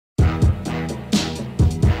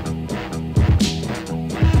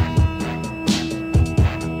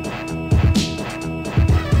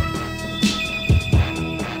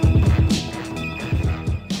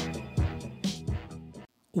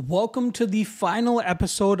Welcome to the final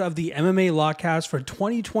episode of the MMA Lockcast for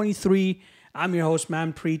 2023. I'm your host,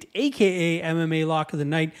 Manpreet, aka MMA Lock of the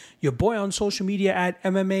Night, your boy on social media at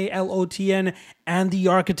MMALOTN, and the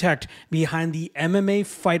architect behind the MMA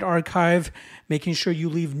Fight Archive, making sure you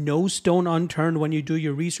leave no stone unturned when you do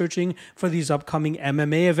your researching for these upcoming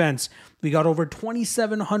MMA events. We got over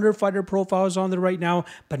 2,700 fighter profiles on there right now,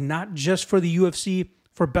 but not just for the UFC,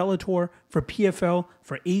 for Bellator, for PFL,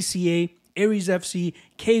 for ACA, Aries FC,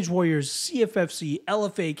 Cage Warriors, CFFC,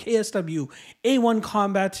 LFA, KSW, A1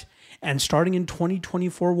 Combat, and starting in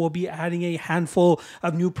 2024, we'll be adding a handful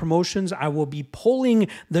of new promotions. I will be polling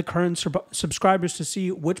the current subscribers to see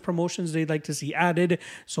which promotions they'd like to see added.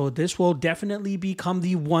 So this will definitely become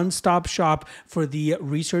the one-stop shop for the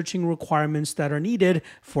researching requirements that are needed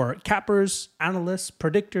for cappers, analysts,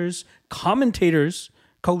 predictors, commentators,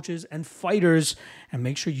 coaches, and fighters. And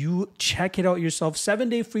make sure you check it out yourself.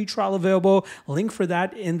 7-day free trial available. Link for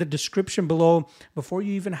that in the description below. Before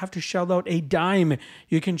you even have to shell out a dime,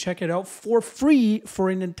 you can check it out for free for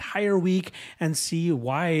an entire week and see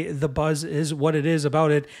why the buzz is what it is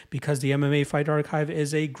about it, because the MMA Fight Archive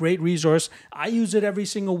is a great resource. I use it every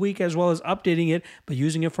single week as well as updating it, but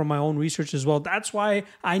using it for my own research as well. That's why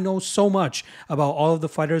I know so much about all of the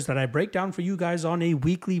fighters that I break down for you guys on a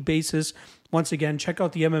weekly basis. Once again, check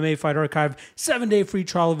out the MMA Fight Archive. 7-day free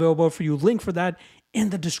trial available for you. Link for that in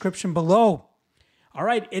the description below. All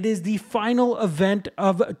right, it is the final event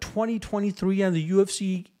of 2023, and the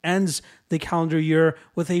UFC ends the calendar year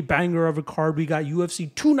with a banger of a card. We got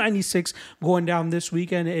UFC 296 going down this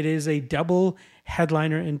weekend. It is a double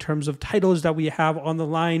headliner in terms of titles that we have on the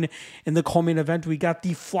line. In the co-main event, we got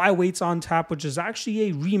the flyweights on tap, which is actually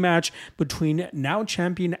a rematch between now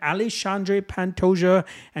champion Alexandre Pantoja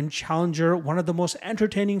and challenger, one of the most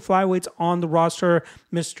entertaining flyweights on the roster,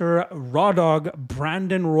 Mr. Raw Dog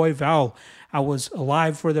Brandon Royval. I was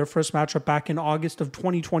alive for their first matchup back in August of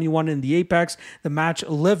 2021 in the Apex. The match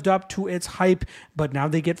lived up to its hype, but now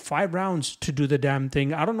they get 5 rounds to do the damn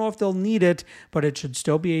thing. I don't know if they'll need it, but it should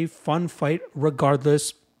still be a fun fight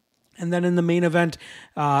regardless. And then in the main event,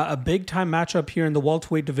 a big-time matchup here in the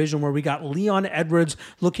welterweight division where we got Leon Edwards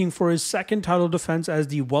looking for his second title defense as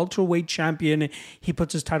the welterweight champion. He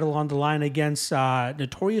puts his title on the line against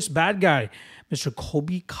notorious bad guy,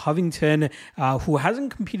 Mr. Covington, who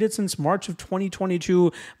hasn't competed since March of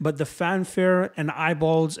 2022, but the fanfare and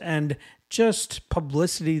eyeballs and just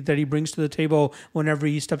publicity that he brings to the table whenever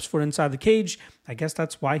he steps foot inside the cage, I guess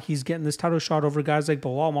that's why he's getting this title shot over guys like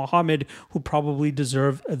Bilal Muhammad, who probably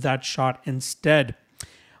deserve that shot instead.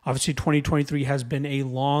 Obviously, 2023 has been a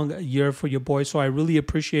long year for your boy, so I really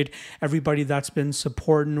appreciate everybody that's been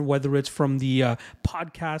supporting, whether it's from the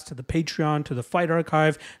podcast to the Patreon to the Fight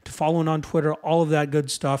Archive to following on Twitter, all of that good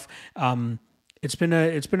stuff. It's been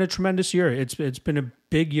a tremendous year. It's been a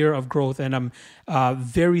big year of growth, and I'm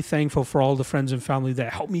very thankful for all the friends and family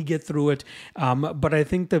that helped me get through it. But I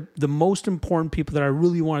think the most important people that I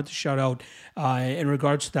really wanted to shout out in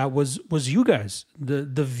regards to that was you guys,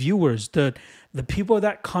 the viewers, the people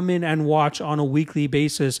that come in and watch on a weekly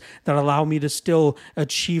basis that allow me to still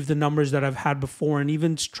achieve the numbers that I've had before and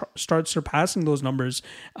even start surpassing those numbers.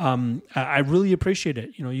 I really appreciate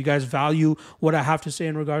it. You know, you guys value what I have to say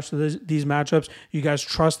in regards to these matchups. You guys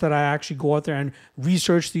trust that I actually go out there and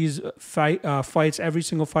research these fights, every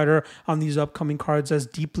single fighter on these upcoming cards as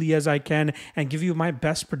deeply as I can and give you my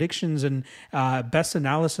best predictions and best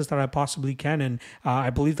analysis that I possibly can. And I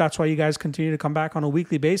believe that's why you guys continue to come back on a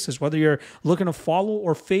weekly basis, whether you're looking to follow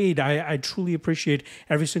or fade. I truly appreciate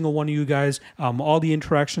every single one of you guys, all the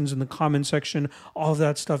interactions in the comment section, all of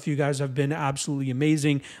that stuff. You guys have been absolutely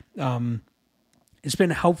amazing. It's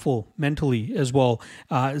been helpful mentally as well,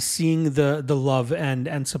 seeing the love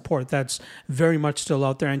and support that's very much still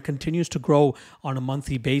out there and continues to grow on a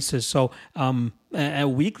monthly basis. So a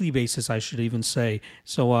weekly basis, I should even say.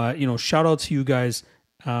 So, shout out to you guys.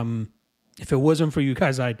 If it wasn't for you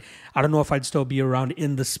guys, I don't know if I'd still be around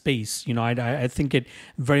in the space. I think it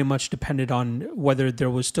very much depended on whether there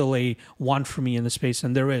was still a want for me in the space,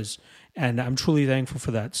 and there is. And I'm truly thankful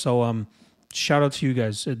for that. So, shout out to you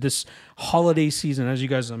guys. This holiday season, as you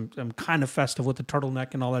guys, I'm kind of festive with the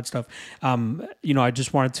turtleneck and all that stuff. I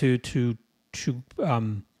just wanted to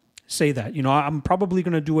say that. I'm probably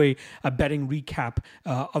going to do a betting recap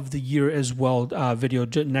of the year as well video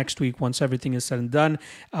next week once everything is said and done,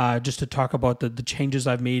 just to talk about the changes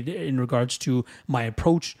I've made in regards to my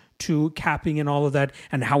approach to capping and all of that,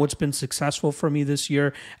 and how it's been successful for me this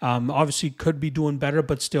year. Obviously, could be doing better,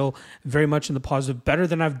 but still very much in the positive, better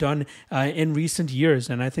than I've done in recent years.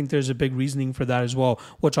 And I think there's a big reasoning for that as well,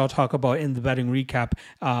 which I'll talk about in the betting recap.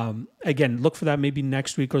 Again, look for that maybe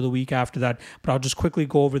next week or the week after that. But I'll just quickly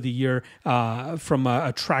go over the year from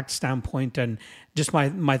a tracked standpoint and just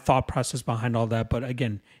my thought process behind all that. But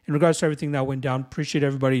again, in regards to everything that went down, appreciate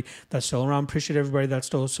everybody that's still around. Appreciate everybody that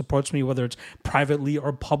still supports me, whether it's privately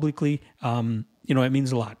or publicly. It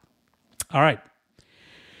means a lot. All right.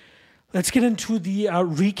 Let's get into the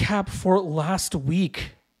recap for last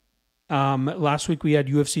week. Last week we had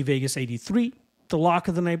UFC Vegas 83. The lock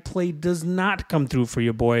of the night play does not come through for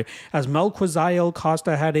your boy, as Melquizael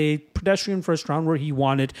Costa had a pedestrian first round where he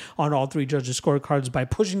won it on all three judges' scorecards by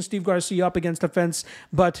pushing Steve Garcia up against the fence.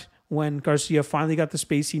 But when Garcia finally got the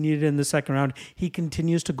space he needed in the second round, he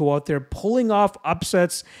continues to go out there pulling off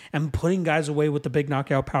upsets and putting guys away with the big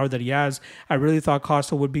knockout power that he has. I really thought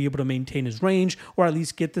Costa would be able to maintain his range, or at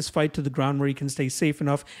least get this fight to the ground where he can stay safe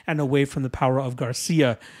enough and away from the power of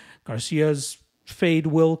Garcia. Garcia's fade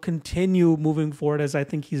will continue moving forward, as I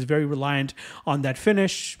think he's very reliant on that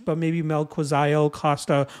finish, but maybe Melquizael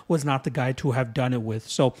Costa was not the guy to have done it with.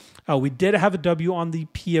 So we did have a W on the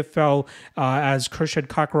PFL as Khurshid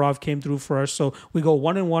Kakarov came through for us. So we go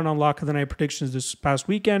 1-1 on lock of the night predictions this past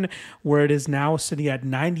weekend, where it is now sitting at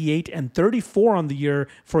 98-34 on the year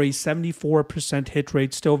for a 74% hit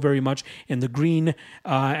rate, still very much in the green.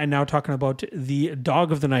 And now talking about the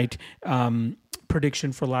dog of the night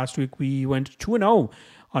prediction for last week, we went 2-0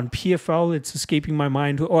 on PFL. It's escaping my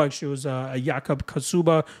mind. Oh, actually, it was Jakub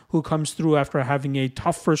Kasuba who comes through after having a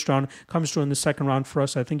tough first round, comes through in the second round for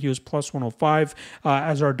us. I think he was plus 105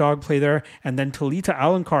 as our dog play there. And then Talita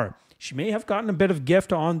Alankar. She may have gotten a bit of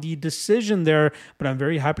gift on the decision there, but I'm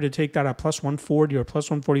very happy to take that at plus 140 or plus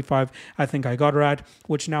 145. I think I got her at,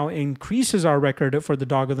 which now increases our record for the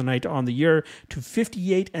dog of the night on the year to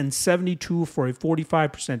 58-72 for a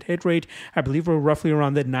 45% hit rate. I believe we're roughly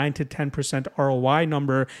around the 9 to 10% ROI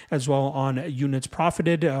number as well on units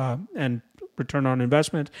profited and return on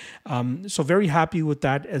investment. So very happy with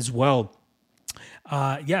that as well.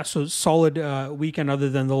 So solid weekend other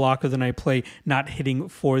than the lock of the night play not hitting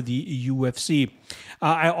for the UFC.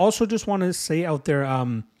 I also just want to say out there,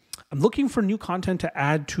 I'm looking for new content to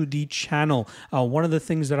add to the channel. One of the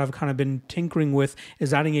things that I've kind of been tinkering with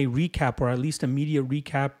is adding a recap, or at least a media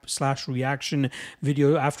recap / reaction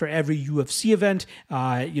video after every UFC event.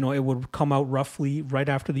 It would come out roughly right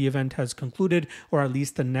after the event has concluded, or at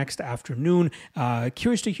least the next afternoon.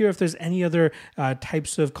 Curious to hear if there's any other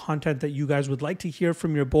types of content that you guys would like to hear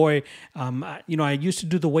from your boy. I used to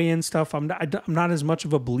do the weigh-in stuff. I'm not as much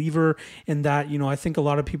of a believer in that. I think a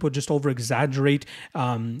lot of people just over-exaggerate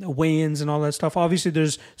weigh-ins and all that stuff. Obviously,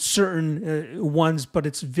 there's certain ones, but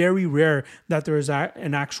it's very rare that there is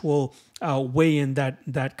an actual weigh-in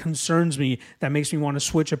that concerns me, that makes me want to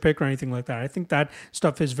switch a pick or anything like that. I think that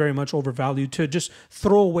stuff is very much overvalued. To just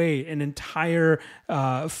throw away an entire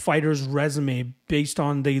fighter's resume based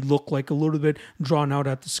on they look like a little bit drawn out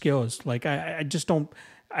at the scales. Like I just don't.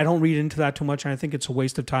 I don't read into that too much, and I think it's a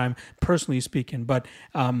waste of time, personally speaking. But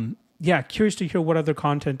curious to hear what other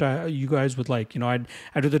content you guys would like. I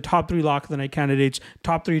do the top 3 lock of the night candidates,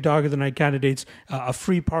 top 3 dog of the night candidates, a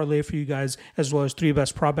free parlay for you guys, as well as 3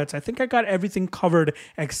 best prop bets. I think I got everything covered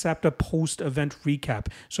except a post-event recap.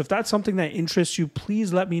 So if that's something that interests you,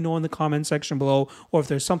 please let me know in the comment section below. Or if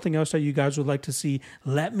there's something else that you guys would like to see,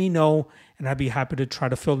 let me know, and I'd be happy to try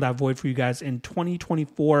to fill that void for you guys in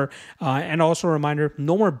 2024. And also a reminder,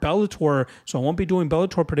 no more Bellator, so I won't be doing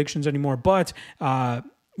Bellator predictions anymore, but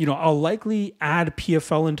I'll likely add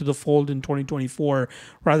PFL into the fold in 2024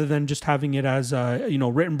 rather than just having it as,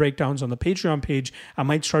 written breakdowns on the Patreon page. I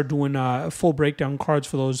might start doing full breakdown cards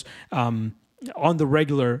for those on the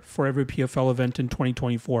regular for every PFL event in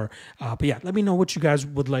 2024. Let me know what you guys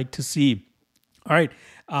would like to see. All right.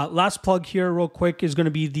 Last plug here real quick is going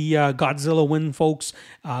to be the Godzilla Win, folks.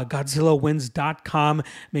 GodzillaWins.com.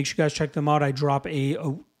 Make sure you guys check them out. I drop a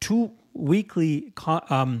 2 weekly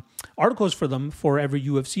articles for them for every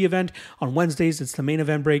UFC event. On Wednesdays, it's the main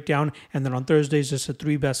event breakdown, and then on Thursdays, it's the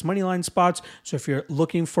 3 best moneyline spots. So if you're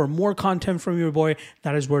looking for more content from your boy,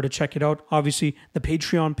 that is where to check it out. Obviously, the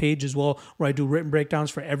Patreon page as well, where I do written breakdowns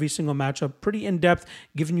for every single matchup, pretty in-depth,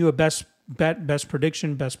 giving you a best bet, best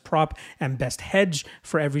prediction, best prop, and best hedge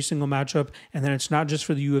for every single matchup. And then it's not just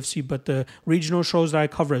for the UFC, but the regional shows that I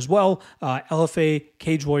cover as well. LFA,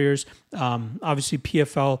 Cage Warriors, obviously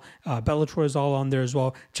PFL, Bellator is all on there as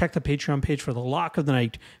well. Check the Patreon page for the lock of the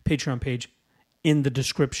night Patreon page. in the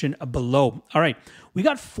description below. All right, we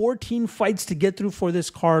got 14 fights to get through for this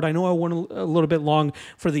card. I know I went a little bit long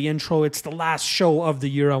for the intro. It's the last show of the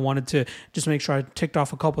year. I wanted to just make sure I ticked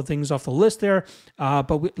off a couple of things off the list there.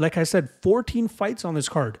 Like I said, 14 fights on this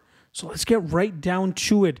card. So let's get right down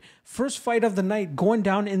to it. First fight of the night going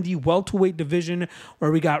down in the welterweight division, where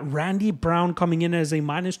we got Randy Brown coming in as a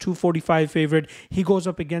minus 245 favorite. He goes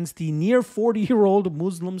up against the near 40-year-old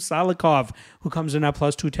Muslim Salikov, who comes in at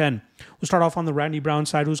plus 210. We'll start off on the Randy Brown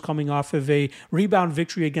side, who's coming off of a rebound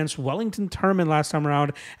victory against Wellington Turman last time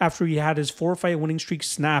around after he had his 4-fight winning streak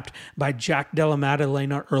snapped by Jack Della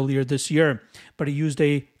Maddalena earlier this year. But he used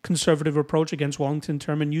a conservative approach against Wellington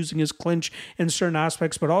Turman, using his clinch in certain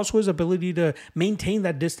aspects, but also his ability to maintain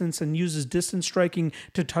that distance and use his distance striking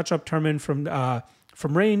to touch up Turman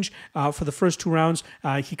from range for the first 2 rounds.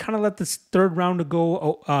 He kind of let this third round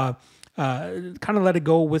go. Kind of let it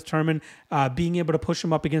go with Turman, being able to push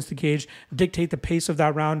him up against the cage, dictate the pace of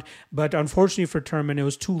that round. But unfortunately for Turman, it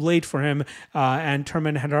was too late for him, and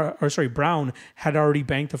Brown had already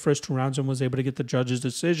banked the first 2 rounds and was able to get the judge's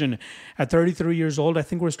decision. At 33 years old, I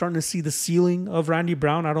think we're starting to see the ceiling of Randy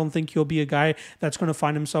Brown. I don't think he'll be a guy that's going to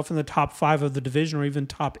find himself in the top 5 of the division or even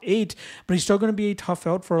top 8, but he's still going to be a tough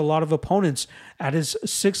out for a lot of opponents. At his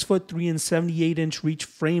 6'3" and 78-inch reach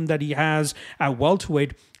frame that he has at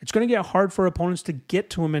welterweight, it's going to get hard for opponents to get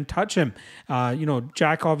to him and touch him.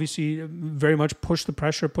 Jack obviously very much pushed the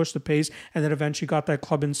pressure, pushed the pace, and then eventually got that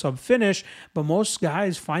club and sub finish. But most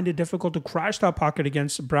guys find it difficult to crash that pocket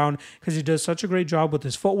against Brown because he does such a great job with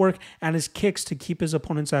his footwork and his kicks to keep his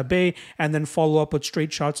opponents at bay and then follow up with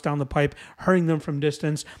straight shots down the pipe, hurting them from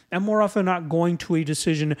distance, and more often not going to a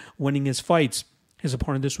decision, winning his fights. His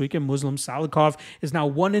opponent this weekend, Muslim Salikov, is now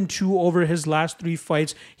 1-2 over his last 3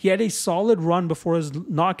 fights. He had a solid run before his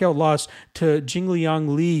knockout loss to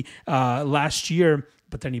Jingliang Li last year,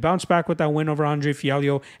 but then he bounced back with that win over Andre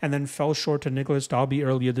Fialho and then fell short to Nicholas Dalby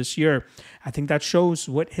earlier this year. I think that shows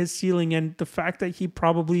what his ceiling and the fact that he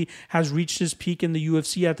probably has reached his peak in the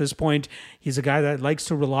UFC at this point. He's a guy that likes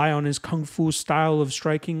to rely on his kung fu style of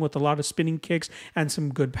striking with a lot of spinning kicks and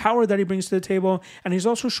some good power that he brings to the table. And he's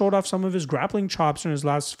also showed off some of his grappling chops in his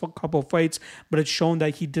last couple of fights, but it's shown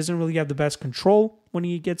that he doesn't really have the best control when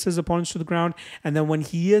he gets his opponents to the ground. And then when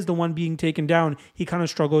he is the one being taken down, he kind of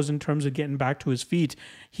struggles in terms of getting back to his feet.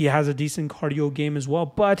 He has a decent cardio game as well,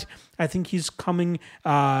 but I think he's coming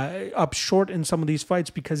up short in some of these fights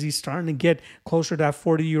because he's starting to get closer to that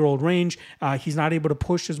 40-year-old range. He's not able to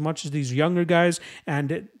push as much as these younger guys.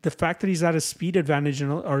 And the fact that he's at a speed advantage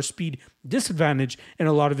or speed disadvantage in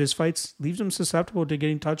a lot of his fights leaves him susceptible to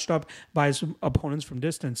getting touched up by his opponents from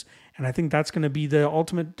distance. And I think that's going to be the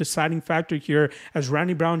ultimate deciding factor here, as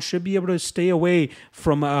Randy Brown should be able to stay away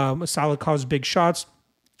from Salikov's big shots.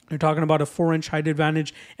 You're talking about a 4-inch height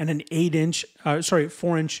advantage and an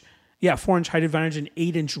 4-inch height advantage and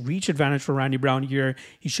 8-inch reach advantage for Randy Brown here.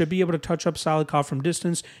 He should be able to touch up Salikov from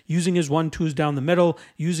distance, using his 1-2s down the middle,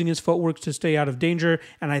 using his footwork to stay out of danger,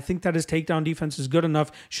 and I think that his takedown defense is good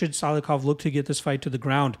enough should Salikov look to get this fight to the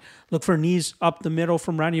ground. Look for knees up the middle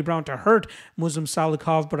from Randy Brown to hurt Muslim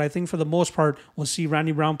Salikov, but I think for the most part, we'll see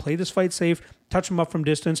Randy Brown play this fight safe, touch him up from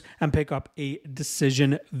distance, and pick up a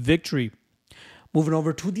decision victory. Moving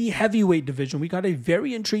over to the heavyweight division, we got a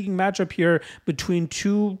very intriguing matchup here between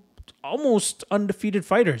 2 almost undefeated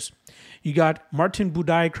fighters. You got Martin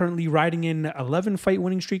Buday currently riding in 11-fight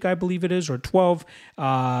winning streak, I believe it is, or 12.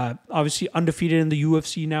 Obviously undefeated in the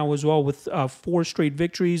UFC now as well with 4 straight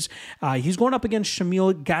victories. He's going up against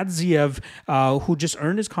Shamil Gadziev, who just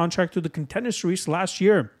earned his contract through the Contender Series last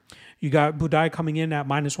year. You got Buday coming in at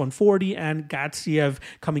minus 140 and Gadziev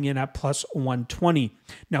coming in at plus 120.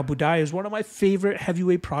 Now, Buday is one of my favorite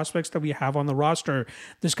heavyweight prospects that we have on the roster.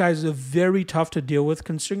 This guy is very tough to deal with,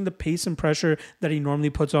 considering the pace and pressure that he normally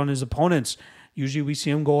puts on his opponents. Usually we see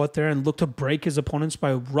him go out there and look to break his opponents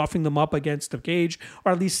by roughing them up against the cage,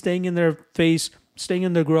 or at least staying in their face, staying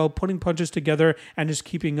in their grill, putting punches together, and just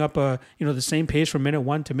keeping up the same pace from minute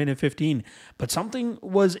 1 to minute 15. But something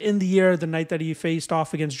was in the air the night that he faced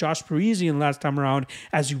off against Josh Parisian last time around,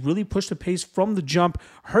 as he really pushed the pace from the jump,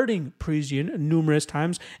 hurting Parisian numerous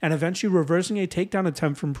times, and eventually reversing a takedown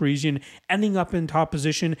attempt from Parisian, ending up in top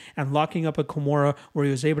position and locking up a Kimura, where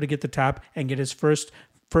he was able to get the tap and get his first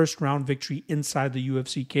round victory inside the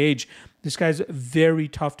UFC cage. This guy's very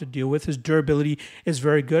tough to deal with. His durability is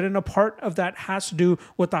very good, and a part of that has to do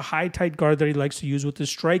with the high tight guard that he likes to use with his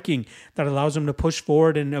striking that allows him to push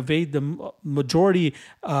forward and evade the majority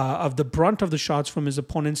of the brunt of the shots from his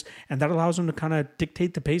opponents, and that allows him to kind of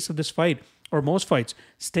dictate the pace of this fight, or most fights.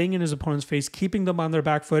 staying in his opponent's face, keeping them on their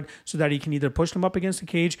back foot so that he can either push them up against the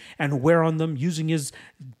cage and wear on them, using his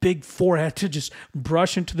big forehead to just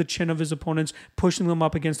brush into the chin of his opponents, pushing them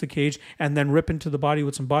up against the cage, and then rip into the body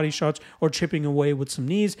with some body shots or chipping away with some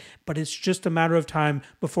knees. But it's just a matter of time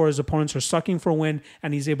before his opponents are sucking for wind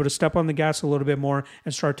and he's able to step on the gas a little bit more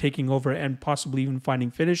and start taking over and possibly even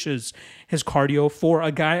finding finishes. His cardio for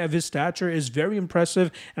a guy of his stature is very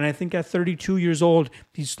impressive, and I think at 32 years old,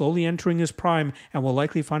 he's slowly entering his prime and will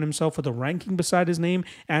likely find himself with a ranking beside his name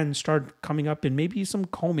and start coming up in maybe some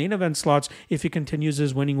co-main event slots if he continues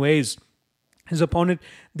his winning ways. His opponent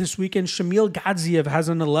this weekend, Shamil Gadzhiev, has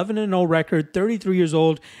an 11-0 record, 33 years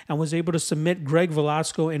old, and was able to submit Greg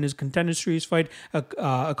Velasco in his Contender Series fight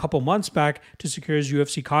a couple months back to secure his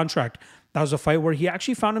UFC contract. That was a fight where he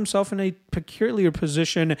actually found himself in a peculiar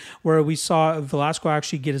position where we saw Velasco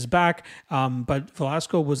actually get his back, but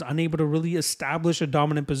Velasco was unable to really establish a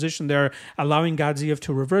dominant position there, allowing Gadzhiev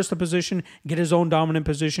to reverse the position, get his own dominant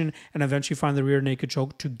position, and eventually find the rear naked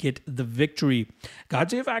choke to get the victory.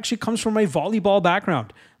 Gadzhiev actually comes from a volleyball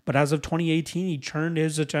background, but as of 2018, he turned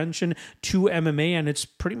his attention to MMA, and it's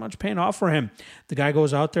pretty much paying off for him. The guy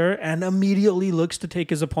goes out there and immediately looks to take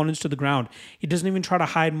his opponents to the ground. He doesn't even try to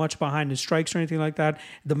hide much behind his strikes or anything like that.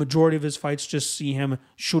 The majority of his fights just see him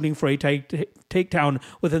shooting for a takedown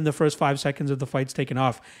within the first 5 seconds of the fight's taken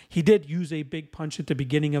off. He did use a big punch at the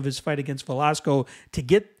beginning of his fight against Velasco to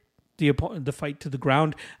get the fight to the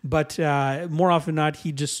ground, but more often than not,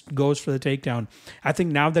 he just goes for the takedown. I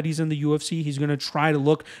think now that he's in the UFC, he's going to try to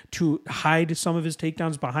look to hide some of his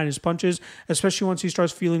takedowns behind his punches, especially once he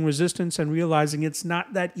starts feeling resistance and realizing it's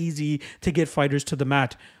not that easy to get fighters to the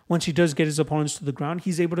mat. Once he does get his opponents to the ground,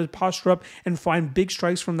 he's able to posture up and find big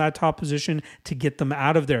strikes from that top position to get them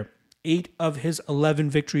out of there. 8 of his 11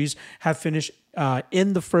 victories have finished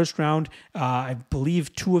in the first round. I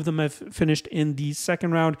believe 2 of them have finished in the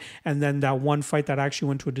second round, and then that one fight that actually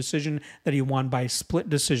went to a decision that he won by split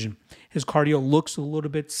decision. His cardio looks a little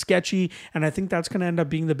bit sketchy, and I think that's going to end up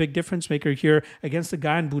being the big difference maker here against the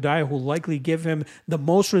guy in Budaya who will likely give him the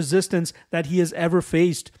most resistance that he has ever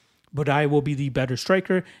faced. Budaya will be the better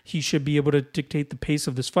striker. He should be able to dictate the pace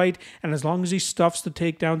of this fight. And as long as he stuffs the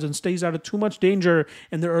takedowns and stays out of too much danger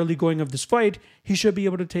in the early going of this fight, he should be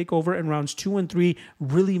able to take over in rounds 2 and 3,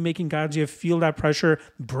 really making Gadzhiev feel that pressure,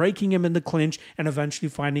 breaking him in the clinch, and eventually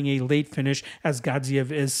finding a late finish as Gadzhiev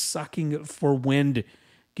is sucking for wind.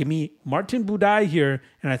 Give me Martin Budaya here,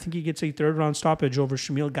 and I think he gets a 3rd round stoppage over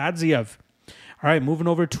Shamil Gadzhiev. All right, moving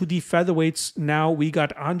over to the featherweights. Now we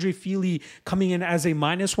got Andre Fili coming in as a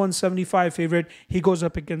 -175 favorite. He goes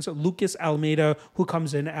up against Lucas Almeida, who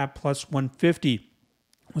comes in at +150.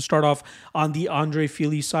 We'll start off on the Andre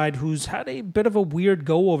Fili side, who's had a bit of a weird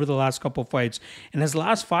go over the last couple fights. In his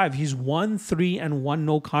last 5, he's won 3 and 1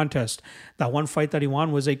 no contest. That one fight that he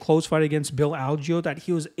won was a close fight against Bill Algeo that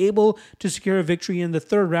he was able to secure a victory in the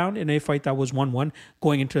 3rd round in a fight that was 1-1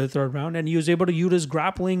 going into the 3rd round. And he was able to use his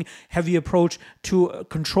grappling heavy approach to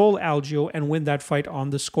control Algeo and win that fight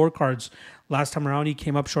on the scorecards. Last time around, he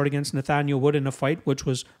came up short against Nathaniel Wood in a fight, which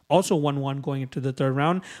was also 1-1 going into the 3rd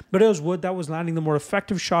round. But it was Wood that was landing the more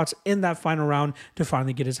effective shots in that final round to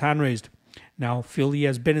finally get his hand raised. Now, Fili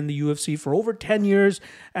has been in the UFC for over 10 years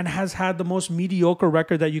and has had the most mediocre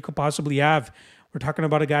record that you could possibly have. We're talking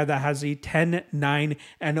about a guy that has a 10-9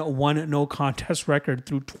 and 1 no contest record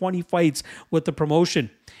through 20 fights with the promotion.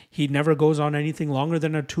 He never goes on anything longer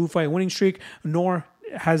than a 2-fight winning streak, nor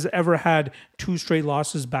has ever had 2 straight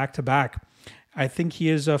losses back-to-back. I think he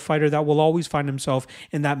is a fighter that will always find himself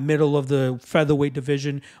in that middle of the featherweight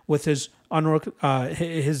division with his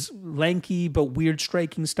lanky but weird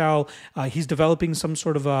striking style. He's developing some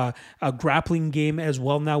sort of a grappling game as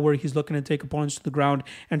well now, where he's looking to take opponents to the ground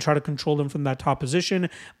and try to control them from that top position.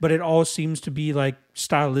 But it all seems to be like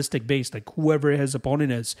stylistic based, like whoever his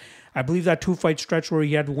opponent is. I believe that 2-fight stretch where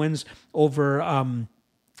he had wins over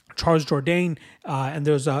Charles Jourdain, and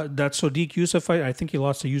there was that Sodiq Yusuff fight. I think he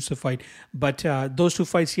lost the Yusuff fight, but those 2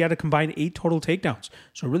 fights, he had to combine 8 total takedowns.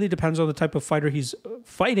 So it really depends on the type of fighter he's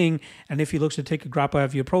fighting, and if he looks to take a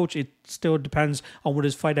grapple-heavy approach, it still depends on what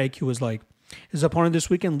his fight IQ is like. His opponent this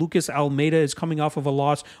weekend, Lucas Almeida, is coming off of a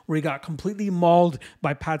loss where he got completely mauled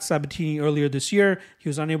by Pat Sabatini earlier this year. He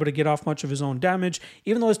was unable to get off much of his own damage.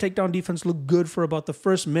 Even though his takedown defense looked good for about the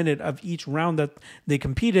first minute of each round that they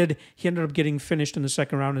competed, he ended up getting finished in the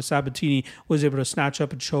 2nd round as Sabatini was able to snatch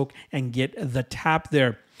up a choke and get the tap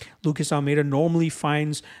there. Lucas Almeida normally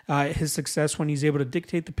finds his success when he's able to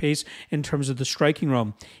dictate the pace in terms of the striking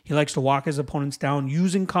realm. He likes to walk his opponents down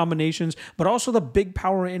using combinations, but also the big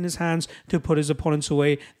power in his hands to put his opponents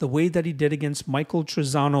away, the way that he did against Michael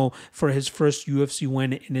Trezano for his first UFC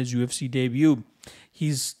win in his UFC debut.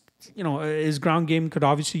 His ground game could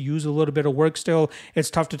obviously use a little bit of work still.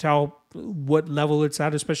 It's tough to tell what level it's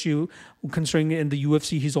at, especially considering in the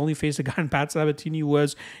UFC, he's only faced a guy in Pat Sabatini who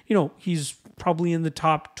was, he's probably in the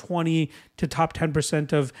top 20 to top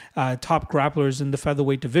 10% of top grapplers in the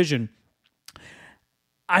featherweight division.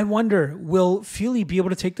 I wonder, will Fili be able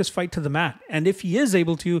to take this fight to the mat? And if he is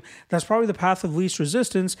able to, that's probably the path of least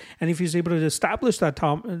resistance. And if he's able to establish that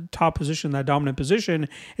top position, that dominant position,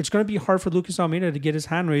 it's going to be hard for Lucas Almeida to get his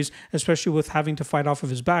hand raised, especially with having to fight off of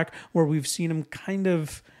his back, where we've seen him kind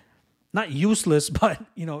of not useless, but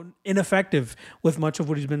ineffective with much of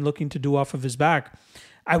what he's been looking to do off of his back.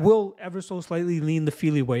 I will ever so slightly lean the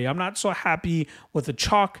Fili way. I'm not so happy with the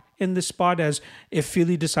chalk in this spot, as if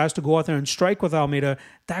Fili decides to go out there and strike with Almeida,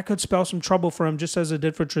 that could spell some trouble for him, just as it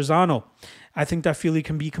did for Trezano. I think that Fili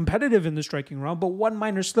can be competitive in the striking round, but one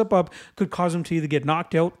minor slip up could cause him to either get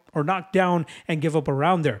knocked out or knocked down and give up a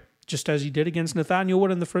round there, just as he did against Nathaniel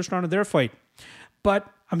Wood in the first round of their fight. But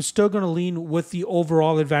I'm still going to lean with the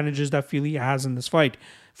overall advantages that Fili has in this fight,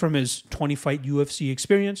 from his 20-fight UFC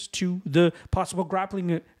experience to the possible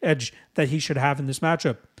grappling edge that he should have in this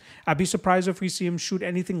matchup. I'd be surprised if we see him shoot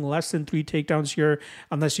anything less than 3 takedowns here,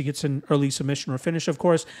 unless he gets an early submission or finish, of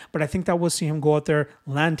course. But I think that we'll see him go out there,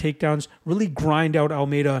 land takedowns, really grind out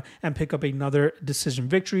Almeida, and pick up another decision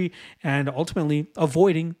victory, and ultimately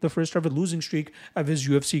avoiding the first ever losing streak of his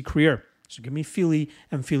UFC career. So give me Fili,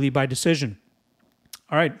 and Fili by decision.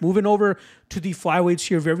 All right, moving over to the flyweights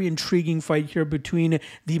here. Very intriguing fight here between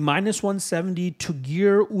the minus 170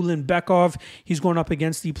 Tagir Ulanbekov. He's going up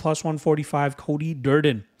against the plus 145 Cody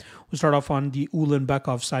Durden. We'll start off on the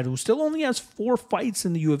Ulanbekov side, who still only has 4 fights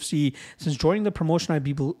in the UFC since joining the promotion, I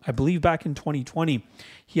believe back in 2020.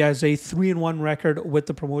 He has a 3-1 record with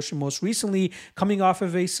the promotion, most recently coming off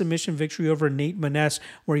of a submission victory over Nate Maness,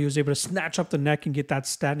 where he was able to snatch up the neck and get that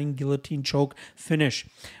standing guillotine choke finish.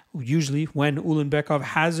 Usually when Ulanbekov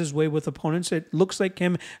has his way with opponents, it looks like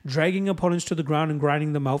him dragging opponents to the ground and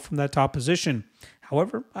grinding them out from that top position.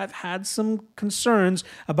 However, I've had some concerns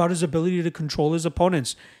about his ability to control his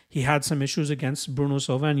opponents. He had some issues against Bruno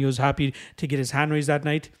Silva, and he was happy to get his hand raised that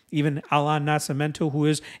night. Even Alan Nascimento, who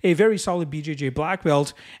is a very solid BJJ black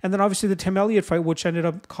belt. And then obviously the Tim Elliott fight, which ended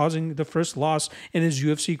up causing the first loss in his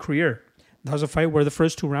UFC career. That was a fight where the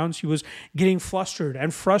first 2 rounds he was getting flustered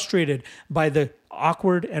and frustrated by the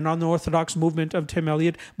awkward and unorthodox movement of Tim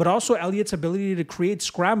Elliott, but also Elliott's ability to create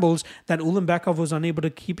scrambles that Ulanbekov was unable to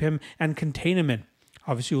keep him and contain him in.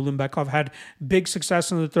 Obviously, Ulanbekov had big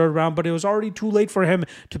success in the 3rd round, but it was already too late for him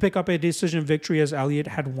to pick up a decision victory, as Elliott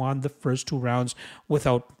had won the first 2 rounds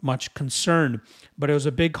without much concern. But it was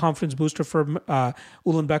a big confidence booster for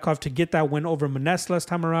Ulanbekov to get that win over Maness last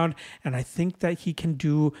time around, and I think that he can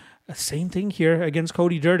do the same thing here against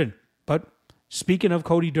Cody Durden. But speaking of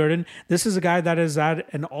Cody Durden, this is a guy that is at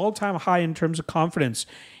an all-time high in terms of confidence.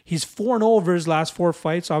 He's 4-0 over his last 4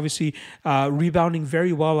 fights, obviously rebounding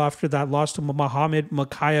very well after that loss to Muhammad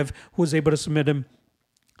Makayev, who was able to submit him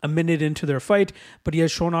a minute into their fight, but he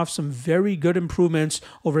has shown off some very good improvements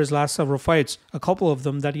over his last several fights, a couple of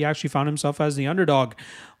them that he actually found himself as the underdog.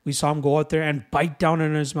 We saw him go out there and bite down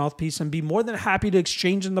on his mouthpiece and be more than happy to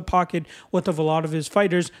exchange in the pocket with a lot of his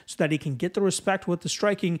fighters so that he can get the respect with the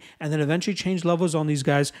striking and then eventually change levels on these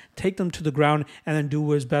guys, take them to the ground, and then do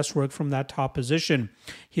his best work from that top position.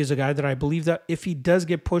 He is a guy that I believe that if he does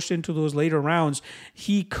get pushed into those later rounds,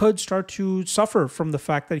 he could start to suffer from the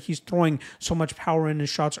fact that he's throwing so much power in his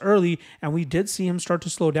shots early, and we did see him start to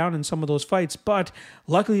slow down in some of those fights, but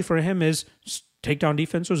luckily for him is takedown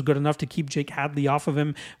defense was good enough to keep Jake Hadley off of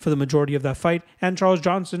him for the majority of that fight. And Charles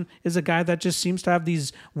Johnson is a guy that just seems to have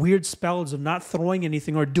these weird spells of not throwing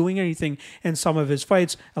anything or doing anything in some of his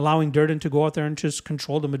fights, allowing Durden to go out there and just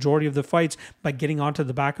control the majority of the fights by getting onto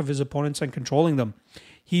the back of his opponents and controlling them.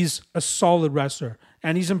 He's a solid wrestler,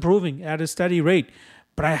 and he's improving at a steady rate.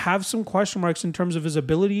 But I have some question marks in terms of his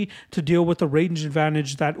ability to deal with the range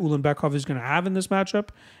advantage that Ulanbekov is going to have in this matchup,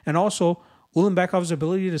 and also Ulanbekov's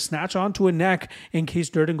ability to snatch onto a neck in case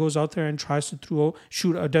Durden goes out there and tries to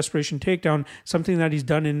shoot a desperation takedown, something that he's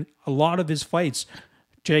done in a lot of his fights.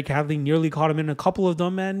 Jake Hadley nearly caught him in a couple of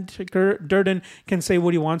them, and Durden can say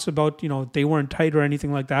what he wants about, they weren't tight or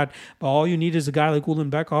anything like that. But all you need is a guy like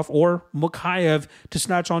Ulanbekov or Mukayev to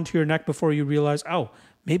snatch onto your neck before you realize,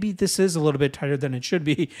 maybe this is a little bit tighter than it should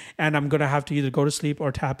be, and I'm going to have to either go to sleep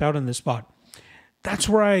or tap out in this spot. that's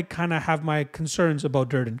where I kind of have my concerns about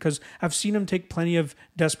Durden, because I've seen him take plenty of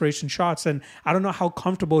desperation shots, and I don't know how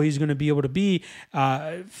comfortable he's going to be able to be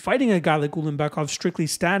fighting a guy like Ulanbekov strictly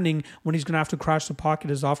standing when he's going to have to crash the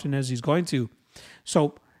pocket as often as he's going to.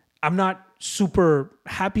 So I'm not super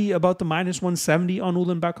happy about the minus 170 on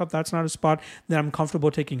Ulanbekov. That's not a spot that I'm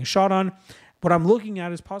comfortable taking a shot on. What I'm looking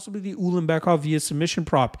at is possibly the Ulanbekov via submission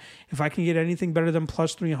prop. If I can get anything better than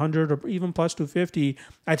plus 300 or even plus 250,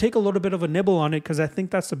 I take a little bit of a nibble on it because I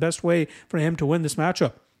think that's the best way for him to win this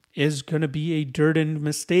matchup. Is going to be a Durden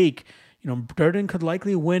mistake. Durden could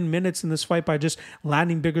likely win minutes in this fight by just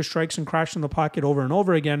landing bigger strikes and crashing the pocket over and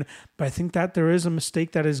over again. But I think that there is a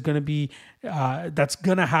mistake that is going to be, that's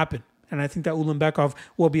going to happen. And I think that Ulanbekov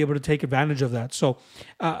will be able to take advantage of that. So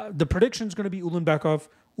the prediction is going to be Ulanbekov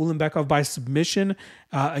by submission.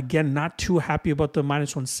 Again, not too happy about the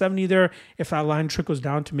minus 170 there. If that line trickles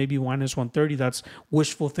down to maybe minus 130, that's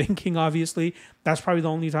wishful thinking, obviously. That's probably the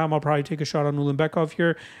only time I'll probably take a shot on Ulanbekov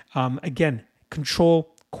here. Again,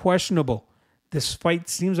 control, questionable. This fight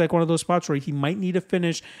seems like one of those spots where he might need a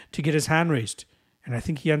finish to get his hand raised. And I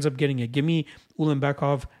think he ends up getting it. Give me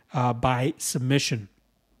Ulanbekov by submission.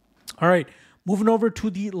 All right, moving over to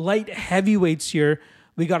the light heavyweights here.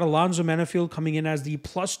 We got Alonzo Menifield coming in as the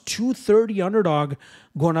plus 230 underdog,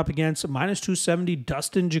 going up against minus 270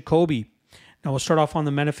 Dustin Jacoby. Now we'll start off on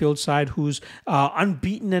the Menifield side, who's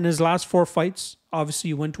unbeaten in his last 4 fights. Obviously,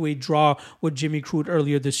 he went to a draw with Jimmy Crute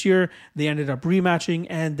earlier this year. They ended up rematching,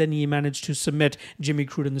 and then he managed to submit Jimmy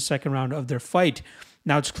Crute in the second round of their fight.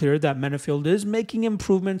 Now it's clear that Menifield is making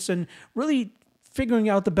improvements and really figuring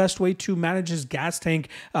out the best way to manage his gas tank,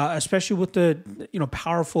 especially with the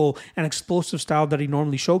powerful and explosive style that he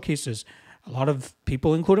normally showcases. A lot of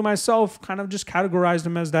people, including myself, kind of just categorized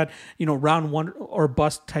him as that, round one or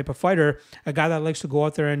bust type of fighter, a guy that likes to go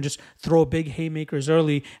out there and just throw big haymakers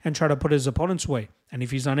early and try to put his opponents away. And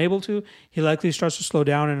if he's unable to, he likely starts to slow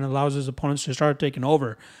down and allows his opponents to start taking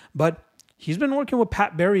over. But he's been working with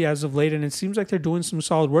Pat Barry as of late, and it seems like they're doing some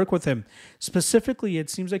solid work with him. Specifically, it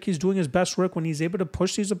seems like he's doing his best work when he's able to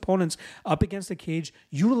push these opponents up against the cage,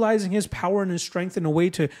 utilizing his power and his strength in a way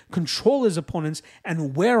to control his opponents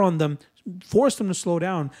and wear on them, force them to slow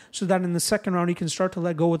down, so that in the second round he can start to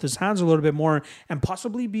let go with his hands a little bit more and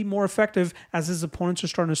possibly be more effective as his opponents are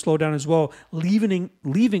starting to slow down as well, leaving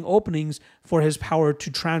openings for his power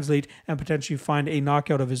to translate and potentially find a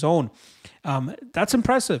knockout of his own. That's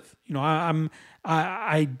impressive.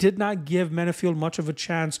 I did not give Menifield much of a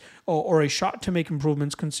chance or a shot to make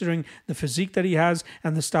improvements, considering the physique that he has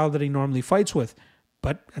and the style that he normally fights with.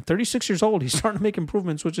 But at 36 years old, he's starting to make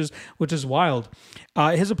improvements, which is wild.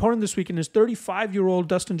 His opponent this weekend is 35-year-old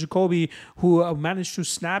Dustin Jacoby, who managed to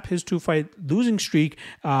snap his 2-fight losing streak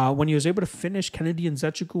when he was able to finish Kennedy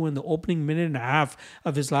Nzechukwu in the opening minute and a half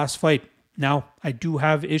of his last fight. Now, I do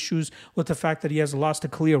have issues with the fact that he has lost to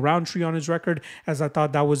Khalil Roundtree on his record, as I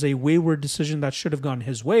thought that was a wayward decision that should have gone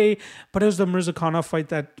his way. But it was the Mirzakhanov fight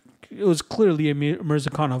that it was clearly a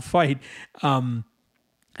Mirzakhanov fight.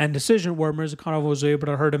 And decision where Mirzakhanov was able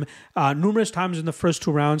to hurt him numerous times in the first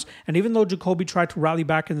 2 rounds. And even though Jacoby tried to rally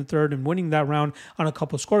back in the third and winning that round on a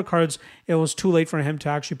couple of scorecards, it was too late for him to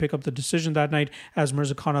actually pick up the decision that night, as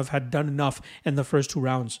Mirzakhanov had done enough in the first 2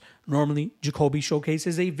 rounds. Normally, Jacoby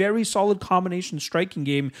showcases a very solid combination striking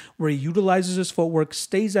game where he utilizes his footwork,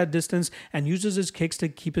 stays at distance, and uses his kicks to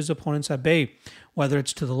keep his opponents at bay. Whether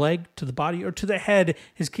it's to the leg, to the body, or to the head,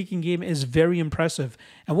 his kicking game is very impressive.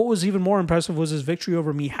 And what was even more impressive was his victory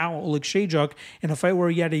over Michał Oleksiejczuk in a fight where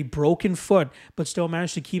he had a broken foot, but still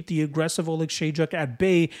managed to keep the aggressive Oleksiejczuk at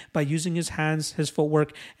bay by using his hands, his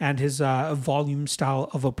footwork, and his volume style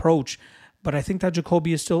of approach. But I think that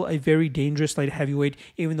Jacoby is still a very dangerous light heavyweight,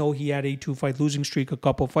 even though he had a 2-fight losing streak a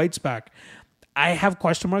couple fights back. I have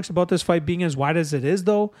question marks about this fight being as wide as it is,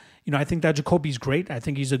 though. I think that Jacoby's great. I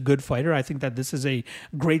think he's a good fighter. I think that this is a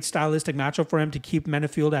great stylistic matchup for him to keep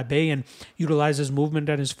Menifield at bay and utilize his movement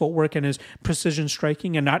and his footwork and his precision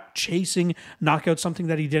striking and not chasing knockouts, something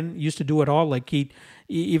that he didn't used to do at all. Like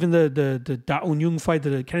even the Da Un-Jung fight,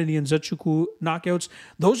 the Kennedy and Nzechukwu knockouts,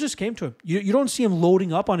 those just came to him. You don't see him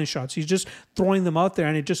loading up on his shots. He's just throwing them out there,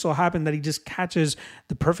 and it just so happened that he just catches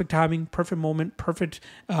the perfect timing, perfect moment, perfect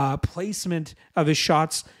placement of his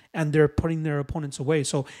shots, and they're putting their opponents away.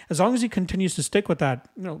 So as long as he continues to stick with that,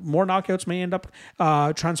 more knockouts may end up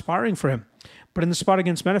transpiring for him. But in the spot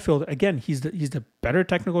against Menifield, again, he's the better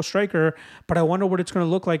technical striker. But I wonder what it's going to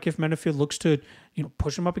look like if Menifield looks to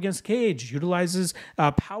push him up against the cage, utilizes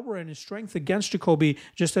power and his strength against Jacoby,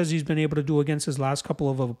 just as he's been able to do against his last couple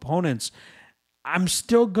of opponents. I'm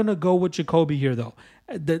still going to go with Jacoby here, though.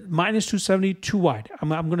 The minus 270, too wide. I'm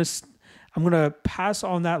going to pass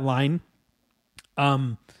on that line.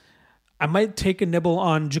 I might take a nibble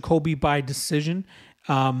on Jacoby by decision.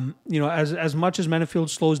 As much as Menifield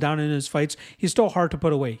slows down in his fights, he's still hard to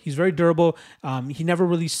put away. He's very durable. He never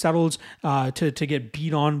really settles to get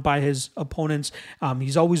beat on by his opponents.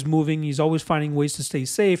 He's always moving. He's always finding ways to stay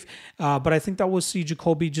safe. But I think that we'll see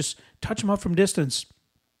Jacoby just touch him up from distance.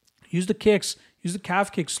 Use the kicks. Use the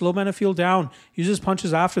calf kicks. Slow Menifield down. Use his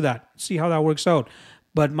punches after that. See how that works out.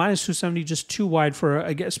 But minus 270 just too wide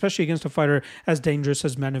especially against a fighter as dangerous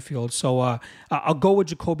as Menifield. So I'll go with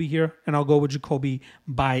Jacoby here, and I'll go with Jacoby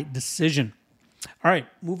by decision. All right,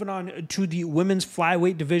 moving on to the women's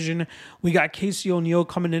flyweight division. We got Casey O'Neill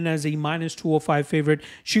coming in as a minus 205 favorite.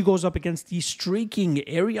 She goes up against the streaking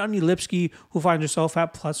Ariane Lipski, who finds herself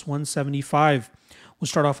at plus 175. We'll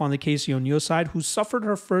start off on the Casey O'Neill side, who suffered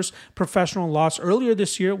her first professional loss earlier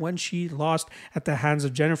this year when she lost at the hands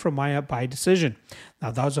of Jennifer Maia by decision. Now,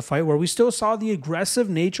 that was a fight where we still saw the aggressive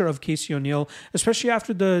nature of Casey O'Neill, especially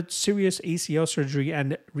after the serious ACL surgery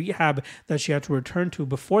and rehab that she had to return from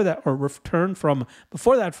before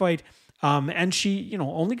that fight. And she,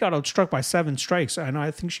 only got outstruck by 7 strikes. And I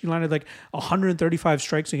think she landed like 135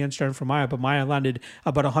 strikes against Jennifer Maia, but Maia landed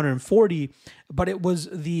about 140. But it was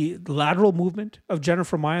the lateral movement of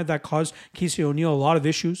Jennifer Maia that caused Casey O'Neill a lot of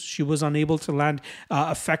issues. She was unable to land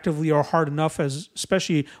effectively or hard enough,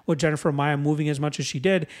 especially with Jennifer Maia moving as much as she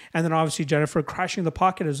did. And then obviously Jennifer crashing the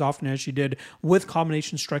pocket as often as she did with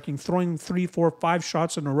combination striking, throwing 3, 4, 5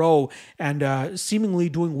 shots in a row, and seemingly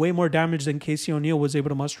doing way more damage than Casey O'Neill was able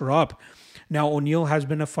to muster up. Now, O'Neill has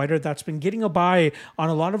been a fighter that's been getting a buy on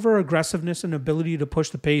a lot of her aggressiveness and ability to push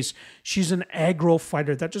the pace. She's an aggro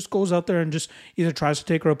fighter that just goes out there and just either tries to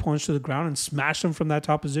take her opponents to the ground and smash them from that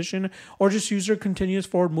top position, or just use her continuous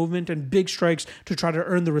forward movement and big strikes to try to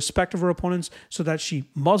earn the respect of her opponents so that she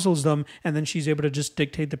muzzles them, and then she's able to just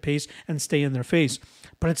dictate the pace and stay in their face.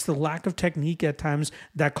 But it's the lack of technique at times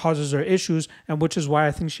that causes her issues, and which is why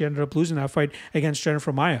I think she ended up losing that fight against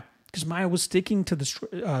Jennifer Maia. Because Maia was sticking to the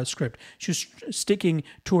script. She was sticking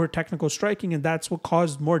to her technical striking, and that's what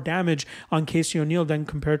caused more damage on Casey O'Neill than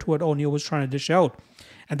compared to what O'Neill was trying to dish out.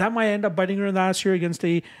 And that might end up biting her in the ass here against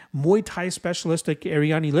a Muay Thai specialist like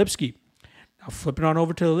Ariane Lipski. Now, flipping on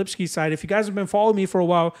over to the Lipski side, if you guys have been following me for a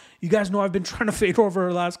while, you guys know I've been trying to fade over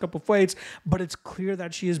her last couple of fights, but it's clear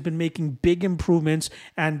that she has been making big improvements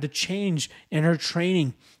and the change in her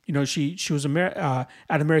training. She was at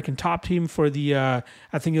American Top Team for I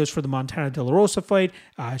think it was for the Montana De La Rosa fight.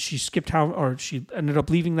 She skipped out, or she ended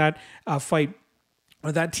up leaving that fight,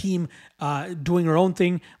 or that team, doing her own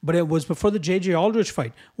thing. But it was before the J.J. Aldrich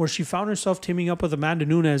fight where she found herself teaming up with Amanda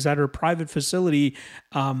Nunes at her private facility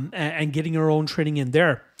and getting her own training in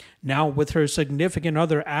there. Now, with her significant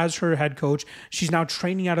other as her head coach, she's now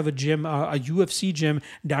training out of a gym, a UFC gym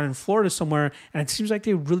down in Florida somewhere. And it seems like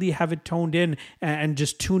they really have it toned in and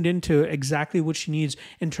just tuned into exactly what she needs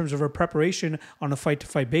in terms of her preparation on a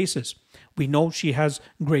fight-to-fight basis. We know she has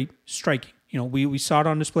great striking. We saw it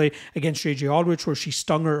on display against J.J. Aldrich where she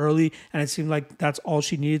stung her early, and it seemed like that's all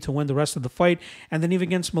she needed to win the rest of the fight. And then even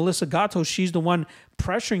against Melissa Gatto, she's the one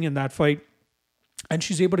pressuring in that fight, and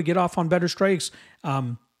she's able to get off on better strikes,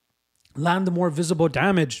 land the more visible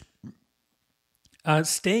damage,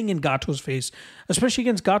 staying in Gatto's face, especially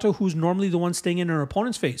against Gatto, who's normally the one staying in her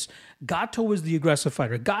opponent's face. Gatto is the aggressive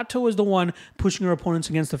fighter. Gatto is the one pushing her opponents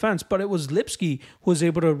against the fence, but it was Lipski who was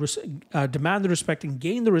able to demand the respect and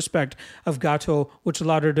gain the respect of Gatto, which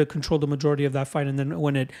allowed her to control the majority of that fight and then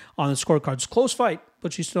win it on the scorecards. Close fight,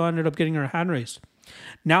 but she still ended up getting her hand raised.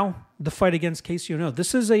 Now, the fight against Casey O'Neill.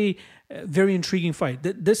 This is a very intriguing fight.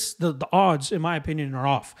 The odds, in my opinion, are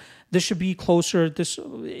off. This should be closer.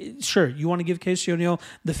 Sure, you want to give Casey O'Neill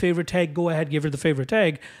the favorite tag, go ahead, give her the favorite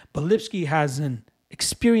tag. But Lipski has an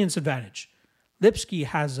experience advantage. Lipski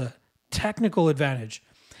has a technical advantage.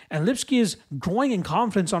 And Lipski is growing in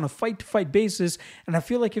confidence on a fight-to-fight basis, and I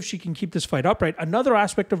feel like if she can keep this fight upright, another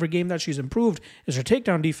aspect of her game that she's improved is her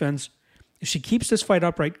takedown defense. If she keeps this fight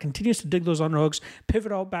upright, continues to dig those underhooks,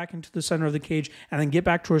 pivot out back into the center of the cage, and then get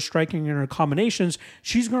back to her striking and her combinations,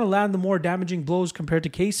 she's going to land the more damaging blows compared to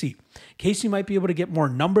Casey. Casey might be able to get more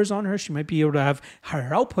numbers on her. She might be able to have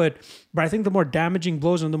higher output, but I think the more damaging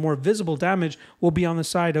blows and the more visible damage will be on the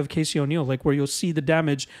side of Casey O'Neill, like where you'll see the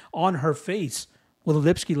damage on her face with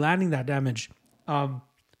Lipski landing that damage.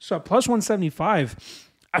 So at plus 175,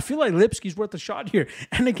 I feel like Lipski's worth a shot here.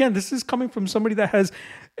 And again, this is coming from somebody that has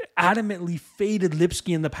adamantly faded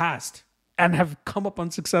Lipski in the past and have come up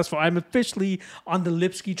unsuccessful. I'm officially on the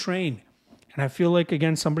Lipski train. And I feel like,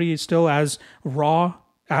 again, somebody is still as raw,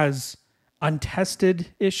 as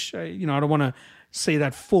untested-ish. I don't want to say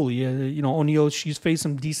that fully. O'Neill, she's faced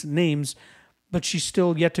some decent names, but she's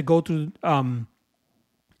still yet to go through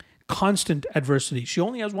constant adversity. She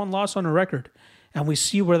only has one loss on her record, and we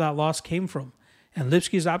see where that loss came from. And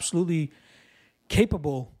Lipski is absolutely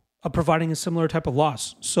capable of providing a similar type of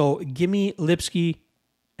loss. So give me Lipski,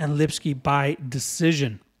 and Lipski by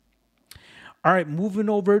decision. All right, moving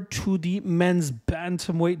over to the men's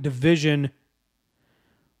bantamweight division.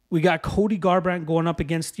 We got Cody Garbrandt going up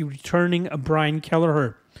against the returning Brian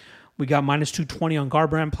Kelleher. We got minus 220 on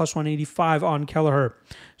Garbrandt, plus 185 on Kelleher.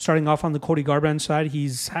 Starting off on the Cody Garbrandt side,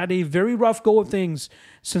 he's had a very rough go of things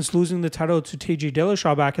since losing the title to TJ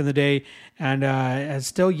Dillashaw back in the day, and has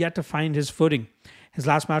still yet to find his footing. His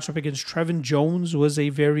last matchup against Trevin Jones was a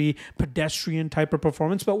very pedestrian type of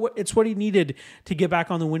performance, but it's what he needed to get back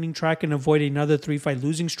on the winning track and avoid another 3-fight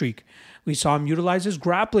losing streak. We saw him utilize his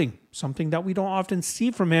grappling, something that we don't often see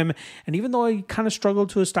from him. And even though he kind of struggled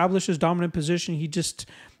to establish his dominant position, he did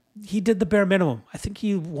the bare minimum. I think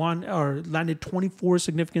he won or landed 24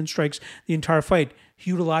 significant strikes the entire fight.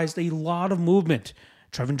 He utilized a lot of movement.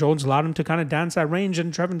 Trevin Jones allowed him to kind of dance that range,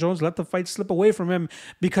 and Trevin Jones let the fight slip away from him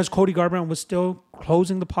because Cody Garbrandt was still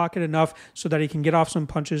closing the pocket enough so that he can get off some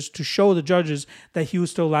punches to show the judges that he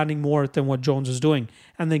was still landing more than what Jones is doing.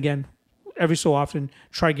 And again, every so often,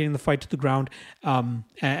 try getting the fight to the ground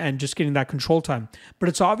and just getting that control time. But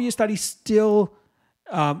it's obvious that he still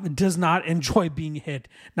does not enjoy being hit.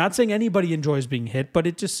 Not saying anybody enjoys being hit, but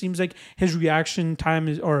it just seems like his reaction time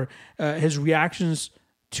his reactions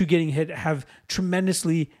to getting hit have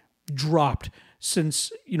tremendously dropped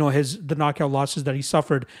since the knockout losses that he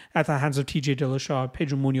suffered at the hands of TJ Dillashaw,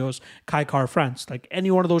 Pedro Munoz, Kai Kara France. Like any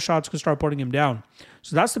one of those shots could start putting him down.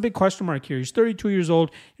 So that's the big question mark here. He's 32 years old.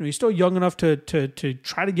 He's still young enough to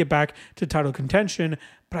try to get back to title contention,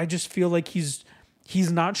 but I just feel like he's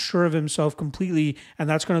not sure of himself completely, and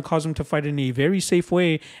that's going to cause him to fight in a very safe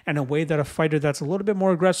way and a way that a fighter that's a little bit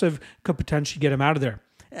more aggressive could potentially get him out of there.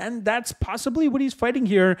 And that's possibly what he's fighting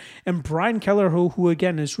here. And Brian Kelleher, who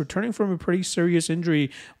again is returning from a pretty serious injury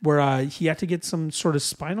where he had to get some sort of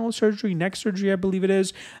spinal surgery, neck surgery, I believe it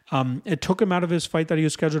is. It took him out of his fight that he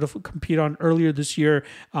was scheduled to compete on earlier this year.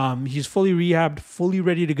 He's fully rehabbed, fully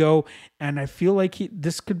ready to go. And I feel like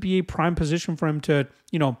this could be a prime position for him to,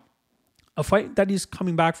 a fight that he's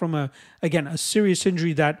coming back from a serious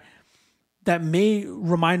injury that may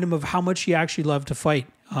remind him of how much he actually loved to fight.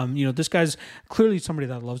 This guy's clearly somebody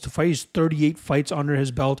that loves to fight. He's 38 fights under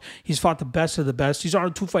his belt. He's fought the best of the best. He's on a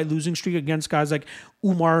 2-fight losing streak against guys like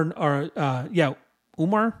Umar Usman's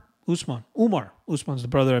the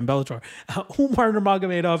brother in Bellator. Umar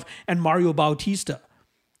Nurmagomedov and Mario Bautista.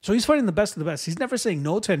 So he's fighting the best of the best. He's never saying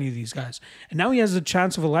no to any of these guys. And now he has a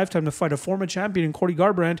chance of a lifetime to fight a former champion in Cody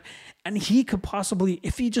Garbrandt. And he could possibly,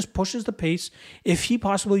 if he just pushes the pace, if he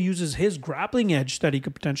possibly uses his grappling edge that he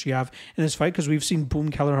could potentially have in this fight, because we've seen Boom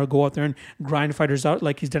Kelleher go out there and grind fighters out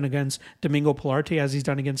like he's done against Domingo Pilarte, as he's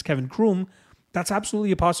done against Kevin Kroom, that's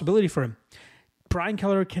absolutely a possibility for him. Brian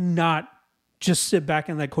Kelleher cannot just sit back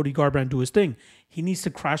and let Cody Garbrandt do his thing. He needs to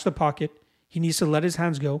crash the pocket. He needs to let his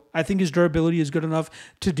hands go. I think his durability is good enough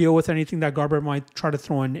to deal with anything that Garbrandt might try to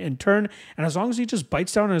throw in turn. And as long as he just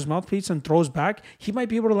bites down on his mouthpiece and throws back, he might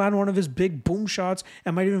be able to land one of his big boom shots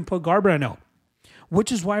and might even put Garbrandt out.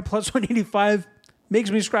 Which is why plus 185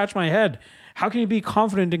 makes me scratch my head. How can you be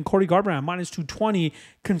confident in Cody Garbrandt minus 220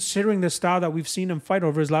 considering the style that we've seen him fight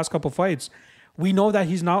over his last couple fights? We know that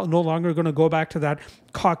he's no longer going to go back to that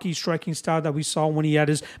cocky striking style that we saw when he had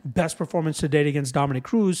his best performance to date against Dominic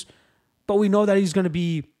Cruz. But we know that he's going to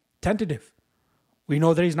be tentative. We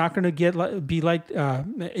know that he's not going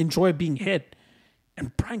to enjoy being hit.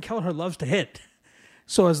 And Brian Kelleher loves to hit.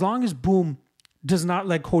 So as long as Boom does not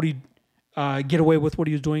let Cody get away with what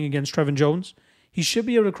he was doing against Trevin Jones, he should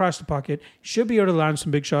be able to crash the pocket. He should be able to land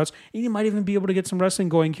some big shots. And he might even be able to get some wrestling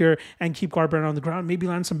going here and keep Garbrandt on the ground. Maybe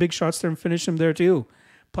land some big shots there and finish him there too.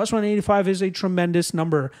 Plus 185 is a tremendous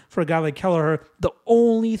number for a guy like Kelleher. The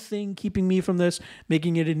only thing keeping me from this,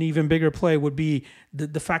 making it an even bigger play, would be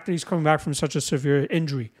the fact that he's coming back from such a severe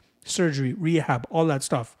injury, surgery, rehab, all that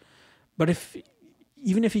stuff. But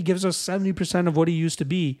even if he gives us 70% of what he used to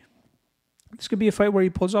be, this could be a fight where he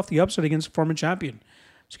pulls off the upset against a former champion.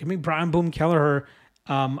 So give me Brian Boom Kelleher.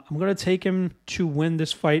 I'm going to take him to win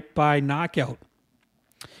this fight by knockout.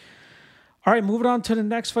 All right, moving on to the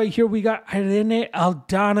next fight here. We got Irene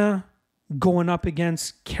Aldana going up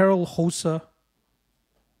against Karol Rosa.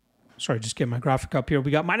 Sorry, just get my graphic up here. We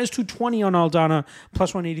got minus 220 on Aldana,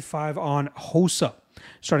 plus 185 on Rosa.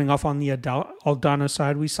 Starting off on the Aldana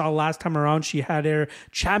side, we saw last time around she had her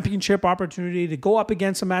championship opportunity to go up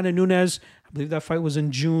against Amanda Nunes. I believe that fight was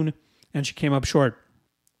in June, and she came up short.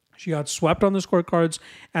 She got swept on the scorecards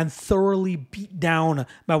and thoroughly beat down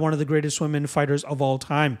by one of the greatest women fighters of all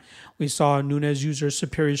time. We saw Nunes use her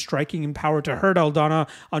superior striking and power to hurt Aldana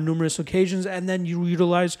on numerous occasions, and then you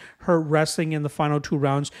utilize her wrestling in the final 2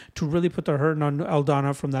 rounds to really put the hurt on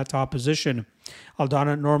Aldana from that top position.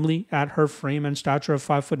 Aldana, normally at her frame and stature of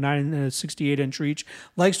 5'9" and a 68-inch reach,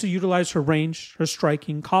 likes to utilize her range, her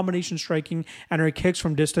striking, combination striking, and her kicks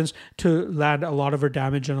from distance to land a lot of her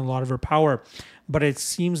damage and a lot of her power. But it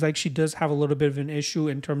seems like she does have a little bit of an issue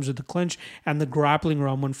in terms of the clinch and the grappling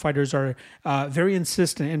realm when fighters are very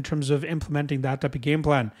insistent in terms of implementing that type of game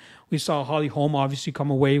plan. We saw Holly Holm obviously come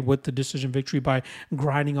away with the decision victory by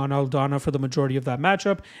grinding on Aldana for the majority of that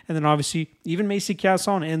matchup. And then obviously even Macy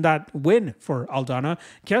Chiasson in that win for Aldana.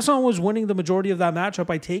 Chiasson was winning the majority of that matchup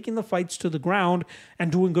by taking the fights to the ground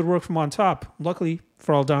and doing good work from on top. Luckily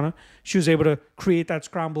for Aldana, she was able to create that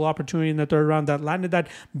scramble opportunity in the 3rd round that landed that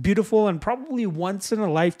beautiful and probably once in a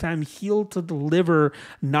lifetime heel to the liver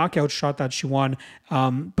knockout shot that she won.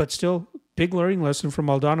 But still, big learning lesson from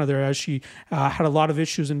Aldana there, as she had a lot of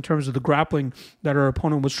issues in terms of the grappling that her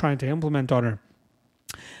opponent was trying to implement on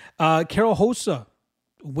her. Carol Hossa,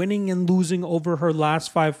 winning and losing over her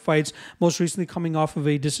last 5 fights, most recently coming off of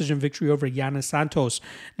a decision victory over Yana Santos.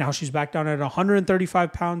 Now she's back down at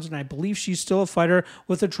 135 pounds, and I believe she's still a fighter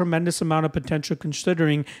with a tremendous amount of potential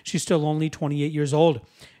considering she's still only 28 years old.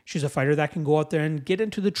 She's a fighter that can go out there and get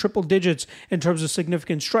into the triple digits in terms of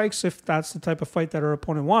significant strikes if that's the type of fight that her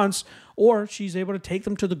opponent wants, or she's able to take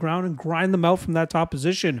them to the ground and grind them out from that top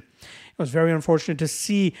position. It was very unfortunate to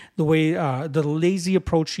see the way the lazy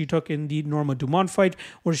approach she took in the Norma Dumont fight,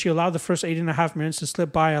 where she allowed the first 8.5 minutes to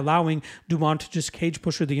slip by, allowing Dumont to just cage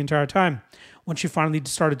push her the entire time. When she finally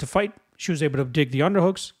started to fight, she was able to dig the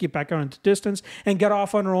underhooks, get back out into distance, and get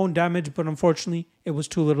off on her own damage, but unfortunately, it was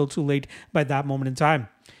too little too late by that moment in time.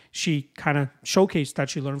 She kind of showcased that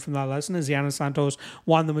she learned from that lesson as Yana Santos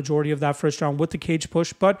won the majority of that first round with the cage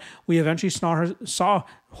push, but we eventually saw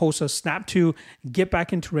Hossa snap to get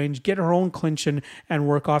back into range, get her own clinch and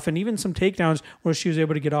work off, and even some takedowns where she was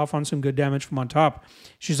able to get off on some good damage from on top.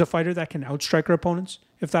 She's a fighter that can outstrike her opponents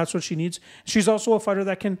if that's what she needs. She's also a fighter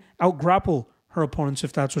that can outgrapple her opponents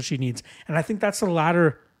if that's what she needs. And I think that's the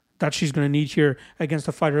latter that she's going to need here against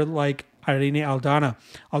a fighter like Irene Aldana.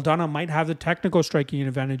 Aldana might have the technical striking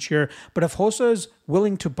advantage here, but if Hossa is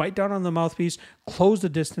willing to bite down on the mouthpiece, close the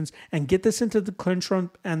distance, and get this into the clinch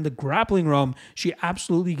realm and the grappling realm, she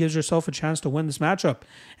absolutely gives herself a chance to win this matchup.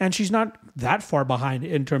 And she's not that far behind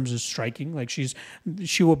in terms of striking. Like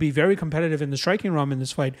she will be very competitive in the striking realm in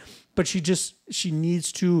this fight, but she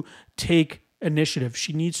needs to take initiative.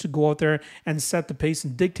 She needs to go out there and set the pace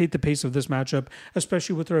and dictate the pace of this matchup,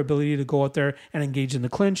 especially with her ability to go out there and engage in the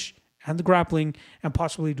clinch and the grappling and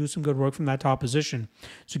possibly do some good work from that top position.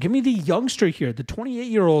 So give me the youngster here, the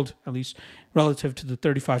 28-year-old, at least relative to the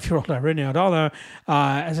 35-year-old Irene Aldana,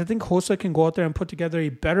 as I think Hossa can go out there and put together a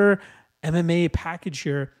better MMA package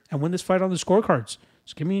here and win this fight on the scorecards.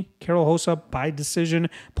 So give me Carol Hossa by decision,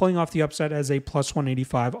 pulling off the upset as a plus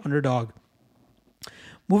 185 underdog.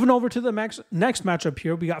 Moving over to the next matchup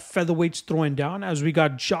here, we got featherweights throwing down as we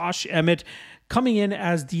got Josh Emmett coming in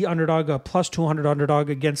as the underdog, a plus 200 underdog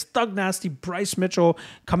against Thug Nasty Bryce Mitchell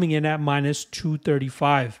coming in at minus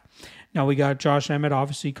 235. Now we got Josh Emmett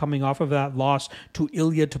obviously coming off of that loss to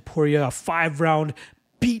Ilya Topuria, a 5-round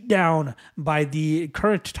beat down by the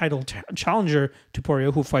current title challenger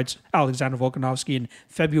Topuria, who fights Alexander Volkanovski in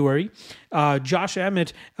February. Josh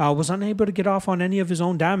Emmett was unable to get off on any of his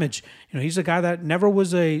own damage. You know, he's a guy that never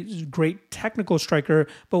was a great technical striker,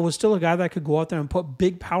 but was still a guy that could go out there and put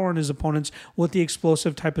big power on his opponents with the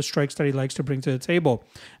explosive type of strikes that he likes to bring to the table.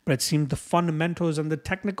 But it seemed the fundamentals and the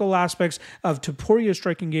technical aspects of Topuria's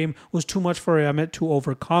striking game was too much for Emmett to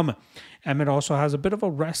overcome. Emmett also has a bit of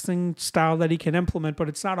a wrestling style that he can implement, but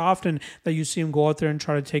it's not often that you see him go out there and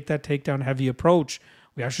try to take that takedown heavy approach.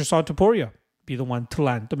 We actually saw Topuria be the one to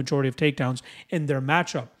land the majority of takedowns in their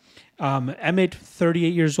matchup. Emmett,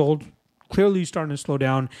 38 years old, clearly starting to slow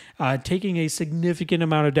down, taking a significant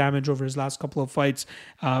amount of damage over his last couple of fights.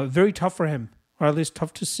 Very tough for him, or at least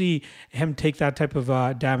tough to see him take that type of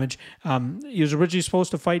damage. He was originally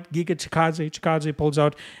supposed to fight Giga Chikadze. Chikadze pulls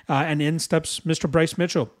out, and in steps Mr. Bryce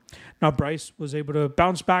Mitchell. Now, Bryce was able to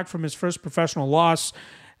bounce back from his first professional loss,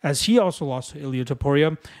 as he also lost to Ilya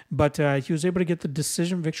Topuria, but he was able to get the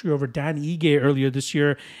decision victory over Dan Ige earlier this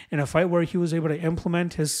year in a fight where he was able to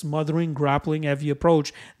implement his smothering, grappling, heavy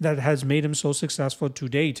approach that has made him so successful to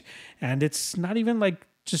date. And it's not even like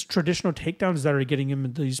just traditional takedowns that are getting him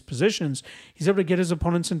in these positions. He's able to get his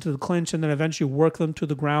opponents into the clinch and then eventually work them to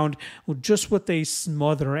the ground just with a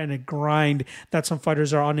smother and a grind that some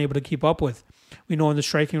fighters are unable to keep up with. We know in the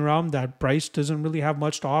striking realm that Bryce doesn't really have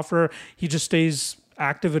much to offer. He just stays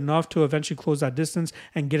active enough to eventually close that distance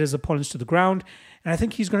and get his opponents to the ground. And I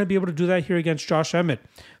think he's going to be able to do that here against Josh Emmett.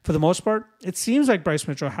 For the most part, it seems like Bryce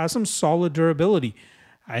Mitchell has some solid durability.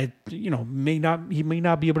 He may not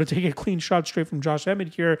be able to take a clean shot straight from Josh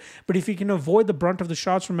Emmett here, but if he can avoid the brunt of the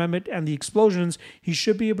shots from Emmett and the explosions, he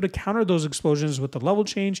should be able to counter those explosions with the level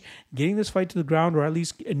change, getting this fight to the ground, or at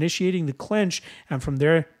least initiating the clinch, and from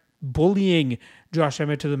there bullying Josh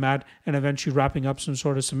Emmett to the mat and eventually wrapping up some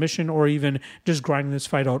sort of submission, or even just grinding this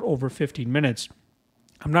fight out over 15 minutes.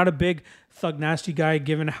 I'm not a big Thug Nasty guy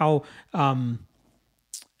given how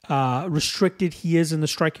restricted he is in the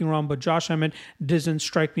striking realm, but Josh Emmett doesn't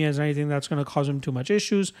strike me as anything that's going to cause him too much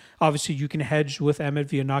issues. Obviously, you can hedge with Emmett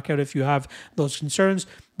via knockout if you have those concerns,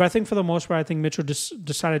 but I think for the most part, I think Mitchell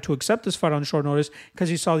decided to accept this fight on short notice because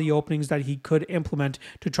he saw the openings that he could implement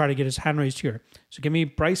to try to get his hand raised here. So give me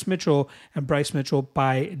Bryce Mitchell, and Bryce Mitchell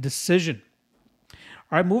by decision.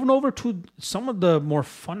 All right, moving over to some of the more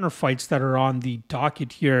funner fights that are on the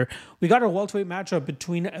docket here. We got a welterweight matchup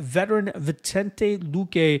between veteran Vicente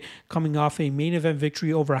Luque coming off a main event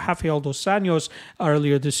victory over Rafael Dos Anjos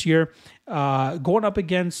earlier this year, going up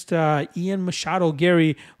against Ian Machado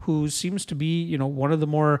Gary, who seems to be one of the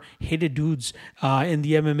more hated dudes in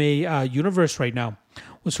the MMA universe right now.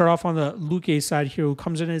 We'll start off on the Luque side here, who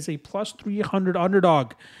comes in as a plus 300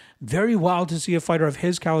 underdog. Very wild to see a fighter of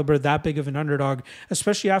his caliber that big of an underdog,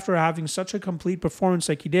 especially after having such a complete performance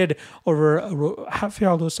like he did over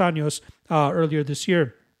Rafael Dos Anjos earlier this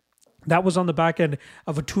year. That was on the back end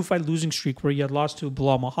of a 2-fight losing streak where he had lost to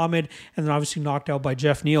Bilal Muhammad and then obviously knocked out by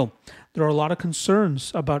Jeff Neal. There are a lot of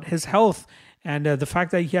concerns about his health and the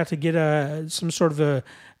fact that he had to get some sort of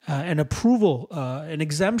an approval, an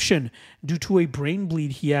exemption due to a brain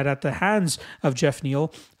bleed he had at the hands of Jeff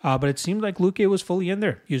Neal. But it seemed like Luque was fully in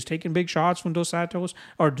there. He was taking big shots from Dos Anjos.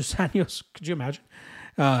 Could you imagine?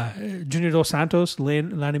 Junior Dos Santos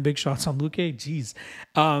landing big shots on Luque. Jeez.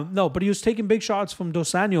 No, but he was taking big shots from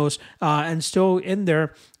Dos Anjos and still in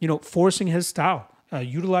there, forcing his style.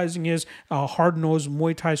 Utilizing his hard-nosed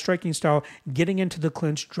Muay Thai striking style, getting into the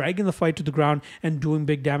clinch, dragging the fight to the ground, and doing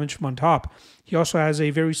big damage from on top. He also has a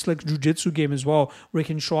very slick jiu-jitsu game as well, where he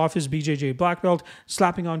can show off his BJJ black belt,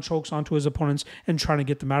 slapping on chokes onto his opponents and trying to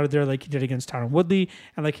get them out of there like he did against Tyron Woodley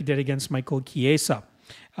and like he did against Michael Chiesa.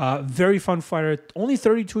 Very fun fighter, only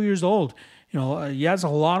 32 years old. He has a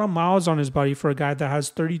lot of miles on his body for a guy that has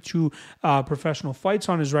 32 professional fights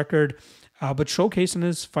on his record, but showcasing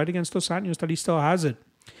his fight against Dos Anjos that he still has it.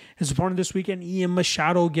 His opponent this weekend, Ian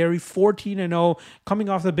Machado Gary, 14-0, coming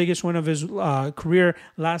off the biggest win of his career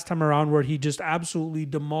last time around, where he just absolutely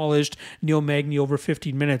demolished Neil Magny over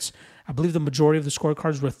 15 minutes. I believe the majority of the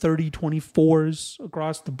scorecards were 30-24s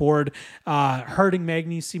across the board, hurting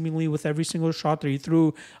Magny seemingly with every single shot that he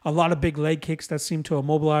threw. A lot of big leg kicks that seemed to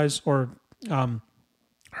immobilize or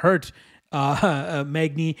hurt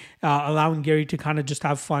Magny, allowing Gary to kind of just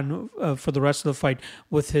have fun for the rest of the fight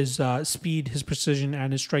with his speed, his precision,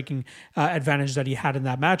 and his striking advantage that he had in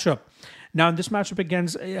that matchup. Now, in this matchup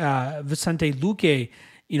against Vicente Luque,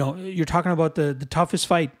 you're talking about the toughest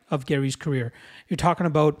fight of Gary's career. You're talking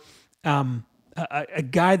about a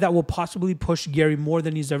guy that will possibly push Gary more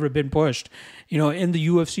than he's ever been pushed. In the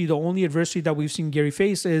UFC, the only adversity that we've seen Gary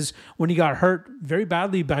face is when he got hurt very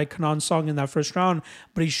badly by Kenan Song in that first round,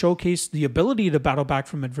 but he showcased the ability to battle back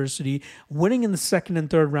from adversity, winning in the second and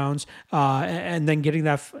third rounds, and then getting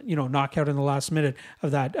that knockout in the last minute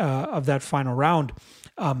of that final round.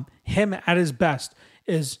 Him at his best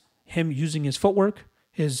is him using his footwork,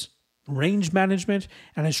 his range management,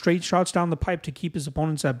 and his straight shots down the pipe to keep his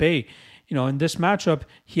opponents at bay. In this matchup,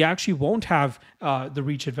 he actually won't have the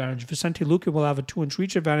reach advantage. Vicente Luque will have a 2-inch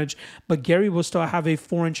reach advantage, but Gary will still have a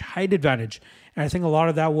 4-inch height advantage. And I think a lot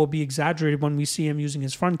of that will be exaggerated when we see him using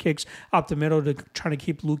his front kicks up the middle to try to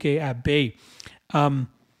keep Luque at bay. I'm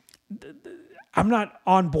not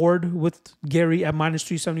on board with Gary at minus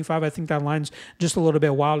 375. I think that line's just a little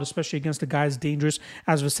bit wild, especially against a guy as dangerous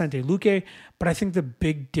as Vicente Luque. But I think the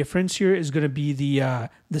big difference here is going to be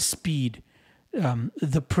the speed,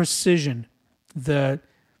 the precision, the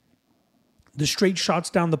straight shots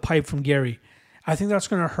down the pipe from Gary. I think that's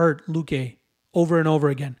going to hurt Luque over and over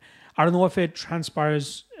again. I don't know if it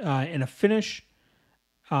transpires in a finish.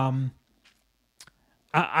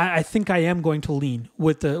 I think I am going to lean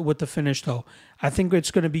with the finish, though. I think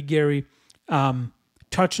it's going to be Gary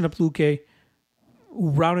touching up Luque,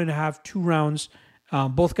 round and a half, 2 rounds.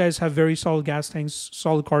 Both guys have very solid gas tanks,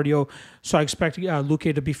 solid cardio, so I expect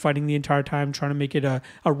Luque to be fighting the entire time, trying to make it a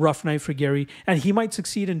rough night for Gary, and he might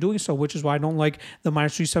succeed in doing so, which is why I don't like the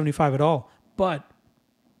minus 375 at all. But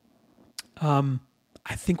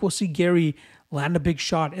I think we'll see Gary land a big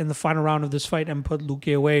shot in the final round of this fight and put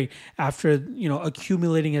Luque away after,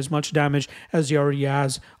 accumulating as much damage as he already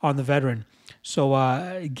has on the veteran.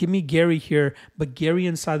 So give me Gary here, but Gary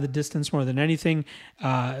inside the distance more than anything.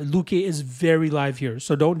 Luque is very live here.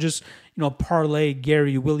 So don't just, parlay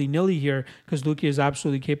Gary willy-nilly here, because Luque is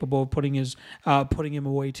absolutely capable of putting him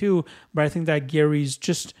away too. But I think that Gary's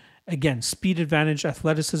just, again, speed advantage,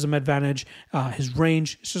 athleticism advantage, his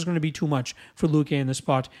range, it's just going to be too much for Luque in the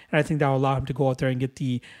spot. And I think that will allow him to go out there and get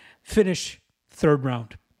the finish third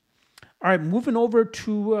round. All right, moving over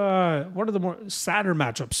to one of the more sadder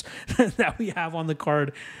matchups that we have on the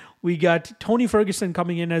card. We got Tony Ferguson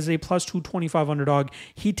coming in as a plus 225 underdog.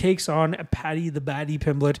 He takes on Paddy the Baddy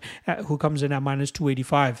Pimblett, who comes in at minus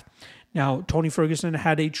 285. Now, Tony Ferguson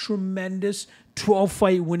had a tremendous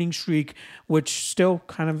 12-fight winning streak, which still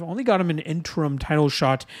kind of only got him an interim title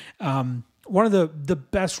shot. One of the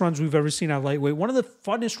best runs we've ever seen at lightweight. One of the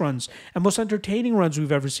funnest runs and most entertaining runs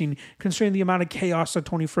we've ever seen, considering the amount of chaos that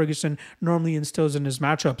Tony Ferguson normally instills in his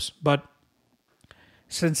matchups. But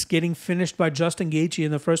since getting finished by Justin Gaethje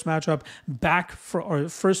in the first matchup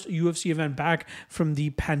first UFC event back from the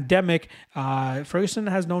pandemic, Ferguson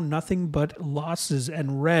has known nothing but losses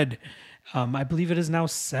and red. I believe it is now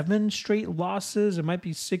 7 straight losses. It might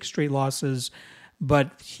be 6 straight losses,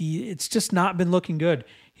 but it's just not been looking good.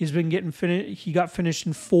 He's been getting finished. He got finished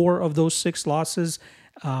in 4 of those 6 losses.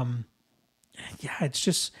 It's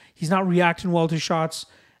just he's not reacting well to shots.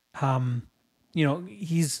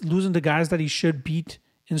 He's losing to guys that he should beat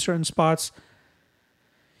in certain spots.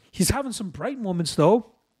 He's having some bright moments, though.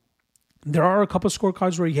 There are a couple of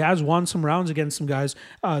scorecards where he has won some rounds against some guys.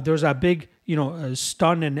 There's that big,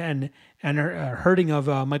 stun and hurting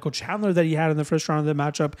of Michael Chandler that he had in the first round of the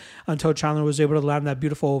matchup until Chandler was able to land that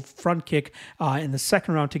beautiful front kick in the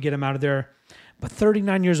second round to get him out of there. But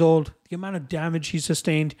 39 years old, the amount of damage he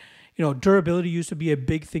sustained, durability used to be a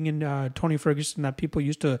big thing in Tony Ferguson that people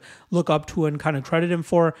used to look up to and kind of credit him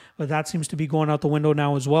for, but that seems to be going out the window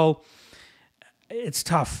now as well. It's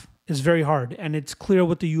tough. It's very hard, and it's clear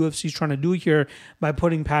what the UFC is trying to do here by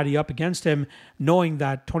putting Paddy up against him, knowing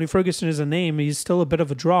that Tony Ferguson is a name. He's still a bit of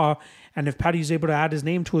a draw, and if Paddy's able to add his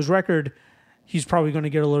name to his record, he's probably going to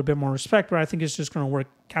get a little bit more respect, but I think it's just going to work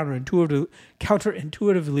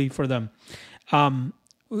counterintuitively for them.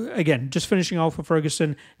 Again, just finishing off with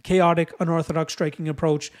Ferguson, chaotic, unorthodox striking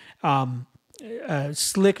approach,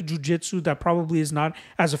 slick jiu-jitsu that probably is not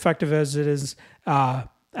as effective as it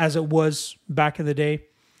was back in the day.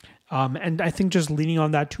 And I think just leaning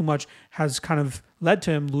on that too much has kind of led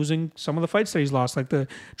to him losing some of the fights that he's lost, like the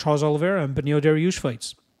Charles Oliveira and Beneil Dariush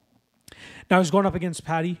fights. Now he's going up against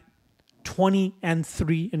Paddy,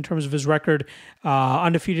 20-3 in terms of his record,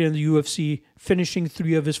 undefeated in the UFC, finishing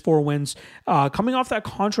 3 of his 4 wins, coming off that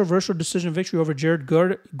controversial decision victory over Jared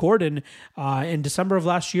Gordon in December of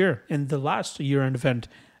last year, in the last year-end event.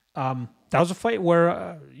 That was a fight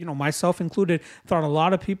where, myself included, thought a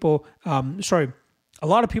lot of people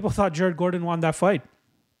thought Jared Gordon won that fight.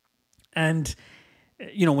 And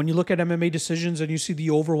when you look at MMA decisions and you see the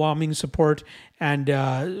overwhelming support and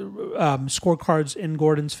scorecards in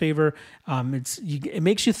Gordon's favor, it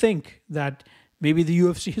makes you think that maybe the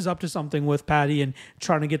UFC is up to something with Paddy and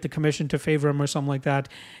trying to get the commission to favor him or something like that.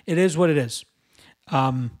 It is what it is.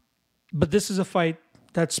 But this is a fight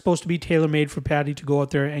that's supposed to be tailor-made for Paddy to go out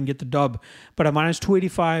there and get the dub. But at minus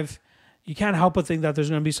 285, you can't help but think that there's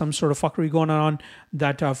going to be some sort of fuckery going on,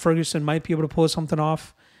 that Ferguson might be able to pull something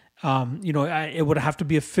off. It would have to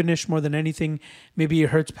be a finish more than anything. Maybe it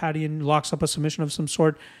hurts Paddy and locks up a submission of some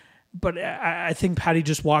sort. But I think Paddy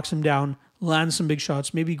just walks him down, lands some big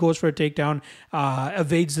shots, maybe goes for a takedown,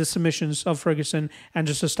 evades the submissions of Ferguson, and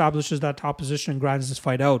just establishes that top position and grinds this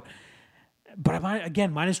fight out. But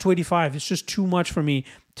again, minus 285, it's just too much for me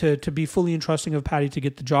to be fully entrusting of Paddy to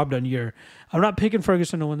get the job done here. I'm not picking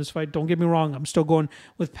Ferguson to win this fight. Don't get me wrong. I'm still going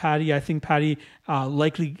with Paddy. I think Paddy I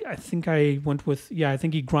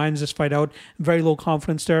think he grinds this fight out. Very low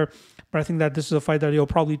confidence there. But I think that this is a fight that he'll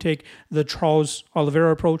probably take the Charles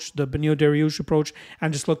Oliveira approach, the Beneil Dariush approach,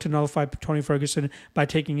 and just look to nullify Tony Ferguson by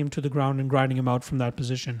taking him to the ground and grinding him out from that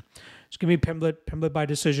position. So give me Pimblett by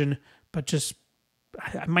decision, but just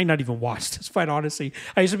I might not even watch this fight, honestly.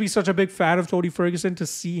 I used to be such a big fan of Tony Ferguson. To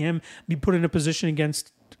see him be put in a position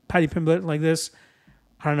against Paddy Pimblett like this,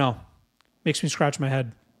 I don't know. Makes me scratch my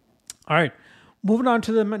head. All right. Moving on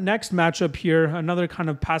to the next matchup here. Another kind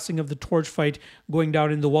of passing of the torch fight going down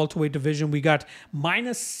in the welterweight division. We got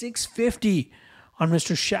minus 650 On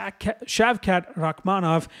Mr. Shavkat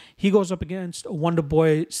Rakhmonov, he goes up against Wonder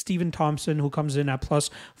Boy Stephen Thompson, who comes in at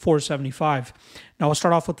plus 475. Now, we'll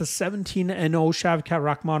start off with the 17-0 Shavkat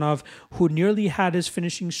Rakhmonov, who nearly had his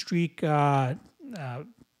finishing streak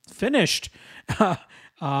finished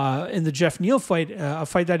in the Jeff Neal fight, a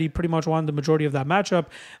fight that he pretty much won the majority of that matchup.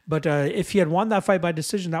 But if he had won that fight by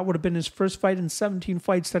decision, that would have been his first fight in 17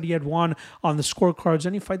 fights that he had won on the scorecards,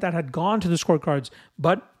 any fight that had gone to the scorecards.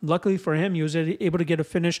 But luckily for him, he was able to get a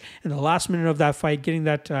finish in the last minute of that fight, getting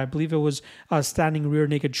that, I believe it was a standing rear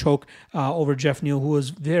naked choke over Jeff Neal, who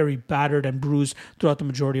was very battered and bruised throughout the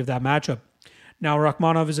majority of that matchup. Now,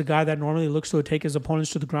 Rakhmonov is a guy that normally looks to take his opponents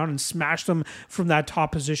to the ground and smash them from that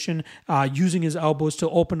top position, using his elbows to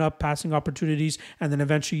open up passing opportunities, and then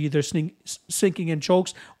eventually either sinking in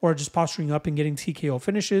chokes or just posturing up and getting TKO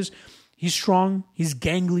finishes. He's strong. He's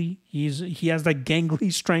gangly. He has that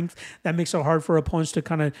gangly strength that makes it hard for opponents to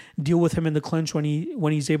kind of deal with him in the clinch when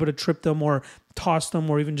he's able to trip them or toss them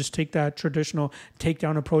or even just take that traditional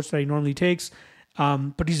takedown approach that he normally takes.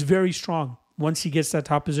 But he's very strong once he gets that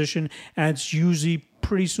top position, and it's usually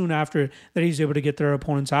pretty soon after that he's able to get their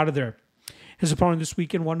opponents out of there. His opponent this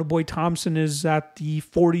weekend, Wonder Boy Thompson, is at the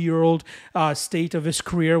 40-year-old state of his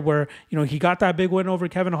career where, he got that big win over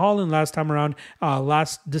Kevin Holland last time around,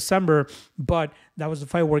 last December, but that was the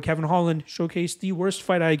fight where Kevin Holland showcased the worst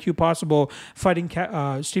fight IQ possible, fighting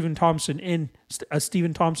Stephen Thompson in a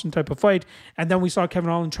Stephen Thompson type of fight. And then we saw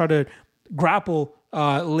Kevin Holland try to grapple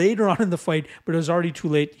later on in the fight, but it was already too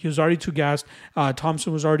late. He was already too gassed.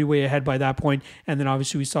 Thompson was already way ahead by that point, and then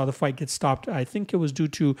obviously we saw the fight get stopped. I think it was due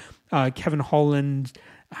to Kevin Holland.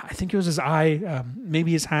 I think it was his eye,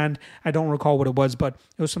 maybe his hand. I don't recall what it was, but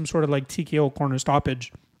it was some sort of like TKO corner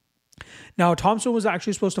stoppage. Now, Thompson was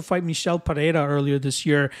actually supposed to fight Michel Pereira earlier this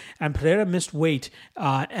year, and Pereira missed weight,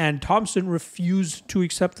 and Thompson refused to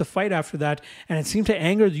accept the fight after that, and it seemed to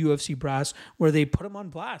anger the UFC brass, where they put him on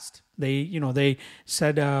blast. They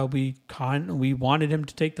said we wanted him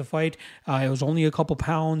to take the fight. It was only a couple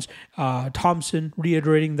pounds. Thompson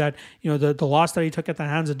reiterating that the loss that he took at the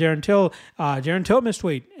hands of Darren Till. Darren Till missed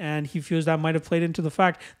weight, and he feels that might have played into the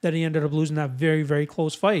fact that he ended up losing that very, very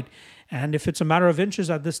close fight. And if it's a matter of inches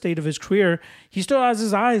at this state of his career, he still has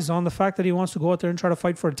his eyes on the fact that he wants to go out there and try to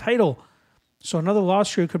fight for a title. So another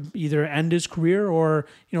loss here could either end his career or,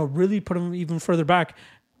 really put him even further back.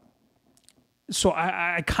 So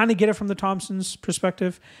I kind of get it from the Thompsons'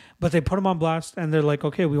 perspective, but they put him on blast and they're like,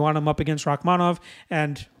 okay, we want him up against Rakhmonov,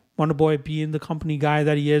 and Wonder Boy, being the company guy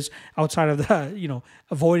that he is, outside of the,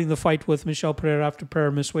 avoiding the fight with Michel Pereira after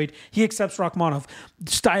Pereira missed weight, he accepts Rakhmonov.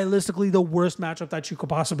 Stylistically, the worst matchup that you could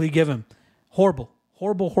possibly give him. Horrible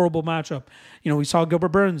matchup. We saw Gilbert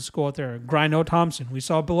Burns go out there, grind out Thompson. We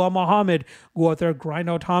saw Bilal Muhammad go out there, grind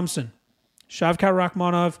out Thompson. Shavkat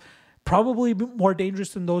Rakhmonov, probably more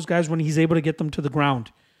dangerous than those guys when he's able to get them to the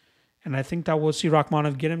ground. And I think that we'll see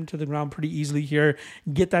Rakhmonov get him to the ground pretty easily here,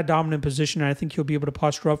 get that dominant position, and I think he'll be able to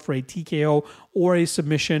posture up for a TKO or a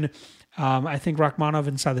submission. I think Rakhmonov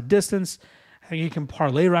inside the distance. I think he can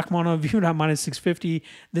parlay Rakhmonov even at minus 650.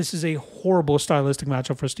 This is a horrible stylistic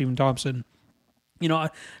matchup for Stephen Thompson.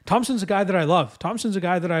 Thompson's a guy that I love. Thompson's a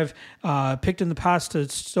guy that I've picked in the past to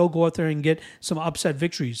still go out there and get some upset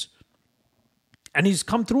victories. And he's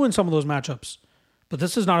come through in some of those matchups. But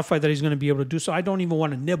this is not a fight that he's going to be able to do, so I don't even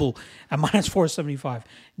want to nibble at minus 475.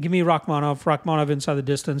 Give me Rakhmonov inside the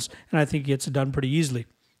distance, and I think he gets it done pretty easily.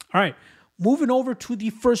 All right, moving over to the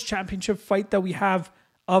first championship fight that we have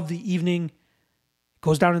of the evening. It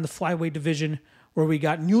goes down in the flyweight division, where we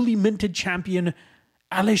got newly minted champion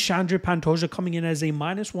Alexandre Pantoja coming in as a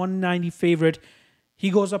minus 190 favorite.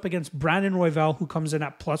 He goes up against Brandon Royval, who comes in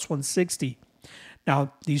at plus 160.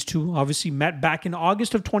 Now, these two obviously met back in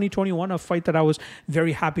August of 2021, a fight that I was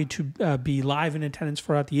very happy to be live in attendance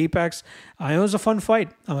for at the Apex. It was a fun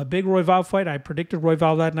fight. A big Royval fight. I predicted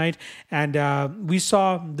Royval that night, and we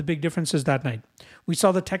saw the big differences that night. We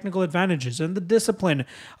saw the technical advantages and the discipline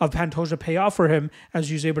of Pantoja pay off for him as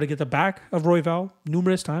he was able to get the back of Royval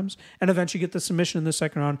numerous times and eventually get the submission in the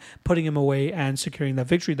second round, putting him away and securing that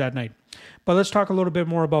victory that night. But let's talk a little bit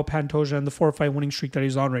more about Pantoja and the 4-fight winning streak that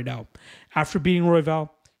he's on right now. After beating Royval,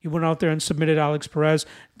 he went out there and submitted Alex Perez,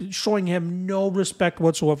 showing him no respect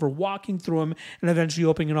whatsoever, walking through him and eventually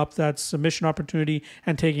opening up that submission opportunity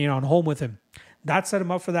and taking it on home with him. That set him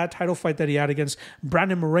up for that title fight that he had against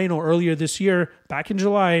Brandon Moreno earlier this year, back in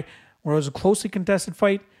July, where it was a closely contested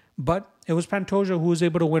fight, but it was Pantoja who was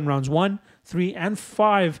able to win rounds 1, 3, and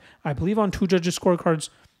 5, I believe on 2 judges' scorecards,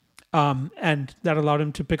 and that allowed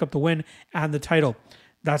him to pick up the win and the title.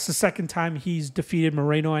 That's the second time he's defeated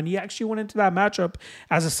Moreno, and he actually went into that matchup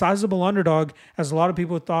as a sizable underdog, as a lot of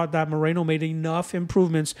people thought that Moreno made enough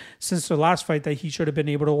improvements since the last fight that he should have been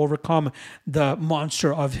able to overcome the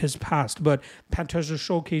monster of his past. But Pantoja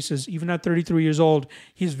showcases, even at 33 years old,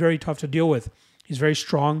 he's very tough to deal with. He's very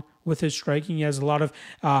strong with his striking. He has a lot of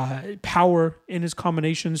power in his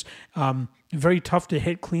combinations. Very tough to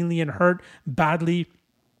hit cleanly and hurt badly.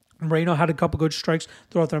 Moreno had a couple good strikes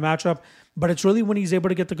throughout their matchup, but it's really when he's able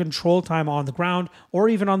to get the control time on the ground or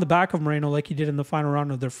even on the back of Moreno like he did in the final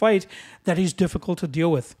round of their fight that he's difficult to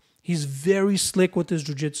deal with. He's very slick with his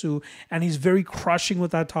jiu-jitsu, and he's very crushing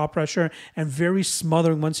with that top pressure and very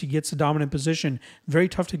smothering once he gets a dominant position. Very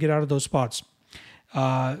tough to get out of those spots.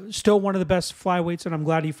 Still one of the best flyweights, and I'm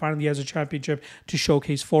glad he finally has a championship to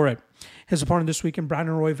showcase for it. His opponent this weekend,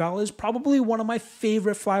 Brandon Royval, is probably one of my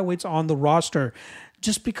favorite flyweights on the roster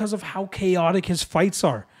just because of how chaotic his fights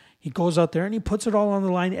are. He goes out there and he puts it all on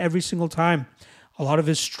the line every single time. A lot of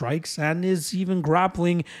his strikes and his even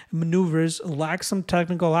grappling maneuvers lack some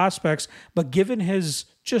technical aspects, but given his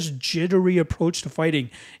just jittery approach to fighting,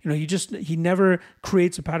 he never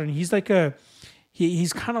creates a pattern. He's like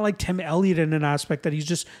He's kind of like Tim Elliott in an aspect that he's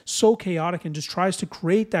just so chaotic and just tries to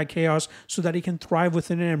create that chaos so that he can thrive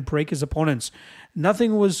within it and break his opponents.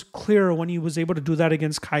 Nothing was clearer when he was able to do that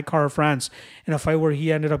against Kai Kara-France in a fight where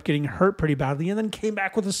he ended up getting hurt pretty badly and then came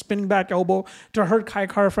back with a spinning back elbow to hurt Kai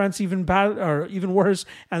Kara-France even worse,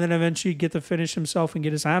 and then eventually get the finish himself and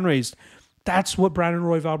get his hand raised. That's what Brandon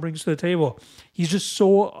Royval brings to the table. He's just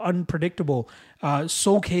so unpredictable,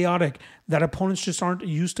 so chaotic that opponents just aren't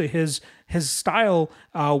used to his style,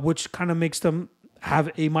 which kind of makes them have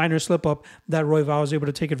a minor slip up that Royval was able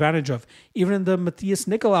to take advantage of. Even in the Matthias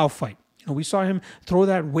Nicolau fight, we saw him throw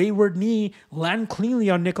that wayward knee, land cleanly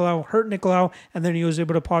on Nicolau, hurt Nicolau, and then he was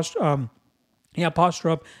able to posture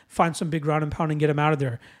up, find some big ground and pound and get him out of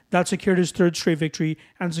there. That secured his third straight victory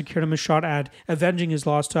and secured him a shot at avenging his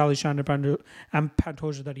loss to Alexander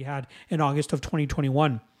Pantoja that he had in August of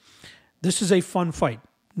 2021. This is a fun fight.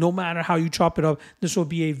 No matter how you chop it up, this will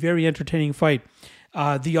be a very entertaining fight.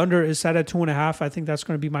 The under is set at 2.5. I think that's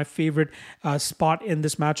going to be my favorite spot in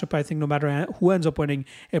this matchup. I think no matter who ends up winning,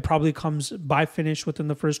 it probably comes by finish within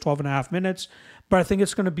the first 12.5 minutes. But I think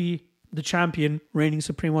it's going to be the champion reigning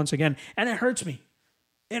supreme once again. And it hurts me.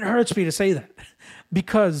 It hurts me to say that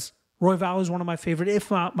because Royval is one of my favorite, if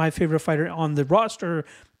not my favorite fighter on the roster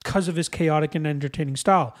because of his chaotic and entertaining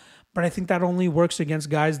style. But I think that only works against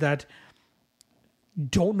guys that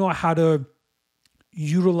don't know how to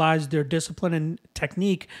utilize their discipline and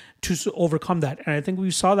technique to overcome that. And I think we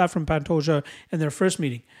saw that from Pantoja in their first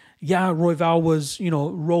meeting. Yeah, Royval was,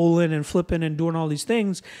 rolling and flipping and doing all these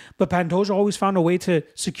things, but Pantoja always found a way to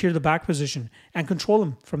secure the back position and control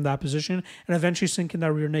him from that position and eventually sink in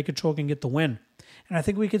that rear naked choke and get the win. And I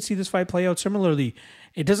think we could see this fight play out similarly.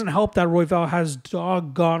 It doesn't help that Royval has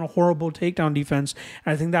doggone horrible takedown defense.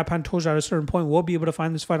 And I think that Pantoja at a certain point will be able to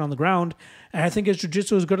find this fight on the ground. And I think his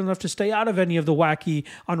jiu-jitsu is good enough to stay out of any of the wacky,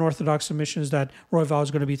 unorthodox submissions that Royval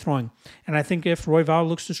is going to be throwing. And I think if Royval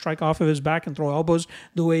looks to strike off of his back and throw elbows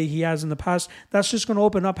the way he has in the past, that's just going to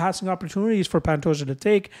open up passing opportunities for Pantoja to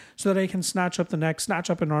take so that he can snatch up the neck, snatch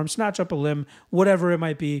up an arm, snatch up a limb, whatever it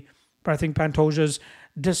might be. But I think Pantoja's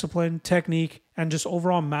discipline, technique, and just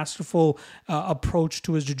overall masterful approach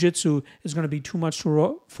to his jiu-jitsu is going to be too much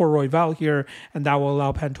for Royval here, and that will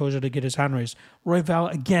allow Pantoja to get his hand raised.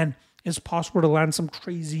 Royval, again, it's possible to land some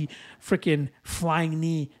crazy freaking flying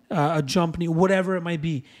knee, a jump knee, whatever it might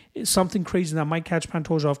be. It's something crazy that might catch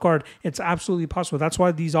Pantoja off guard. It's absolutely possible. That's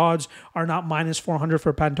why these odds are not minus 400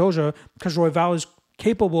 for Pantoja, because Royval is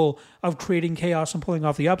capable of creating chaos and pulling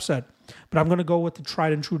off the upset. But I'm going to go with the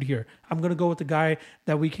tried and true here. I'm going to go with the guy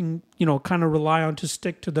that we can, kind of rely on to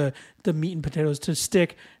stick to the meat and potatoes, to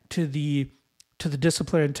stick to the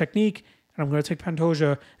discipline and technique. And I'm going to take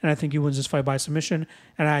Pantoja, and I think he wins this fight by submission.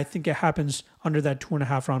 And I think it happens under that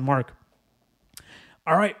 2.5 round mark.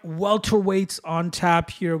 All right, welterweights on tap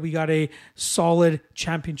here. We got a solid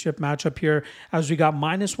championship matchup here as we got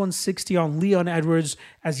minus 160 on Leon Edwards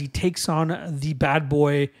as he takes on the bad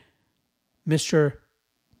boy, Mr.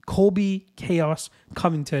 Colby Chaos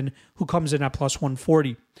Covington, who comes in at plus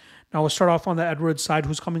 140. Now we'll start off on the Edwards side,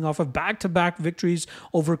 who's coming off of back-to-back victories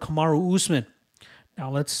over Kamaru Usman. Now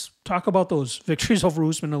let's talk about those victories over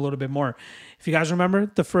Usman a little bit more. If you guys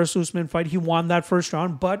remember, the first Usman fight, he won that first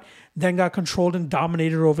round, but then got controlled and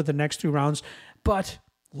dominated over the next 2 rounds. But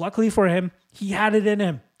luckily for him, he had it in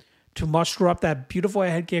him to muster up that beautiful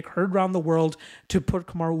head kick heard around the world to put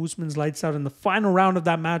Kamaru Usman's lights out in the final round of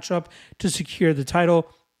that matchup to secure the title,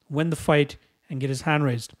 win the fight, and get his hand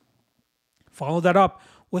raised. Follow that up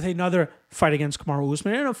with another fight against Kamaru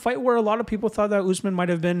Usman, in a fight where a lot of people thought that Usman might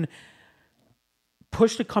have been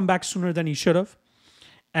pushed to come back sooner than he should have.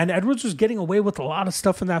 And Edwards was getting away with a lot of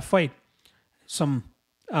stuff in that fight. Some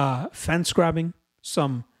fence grabbing,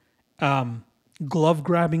 some glove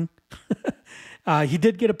grabbing. He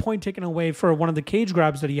did get a point taken away for one of the cage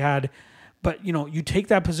grabs that he had. But, you take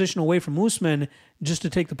that position away from Usman just to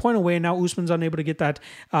take the point away, and now Usman's unable to get that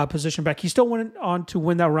position back. He still went on to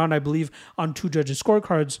win that round, I believe, on 2 judges'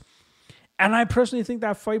 scorecards. And I personally think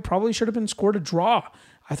that fight probably should have been scored a draw.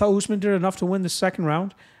 I thought Usman did enough to win the second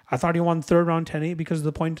round. I thought he won the third round 10-8 because of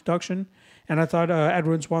the point deduction. And I thought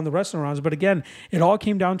Edwards won the rest of the rounds. But again, it all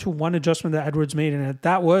came down to one adjustment that Edwards made, and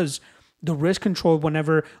that was the wrist control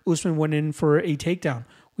whenever Usman went in for a takedown.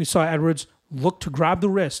 We saw Edwards look to grab the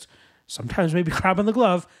wrist, sometimes maybe grabbing the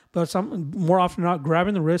glove, but more often than not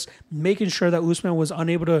grabbing the wrist, making sure that Usman was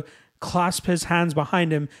unable to clasp his hands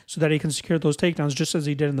behind him so that he can secure those takedowns, just as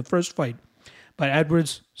he did in the first fight. But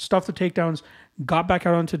Edwards stuffed the takedowns, got back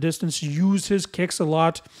out onto distance, used his kicks a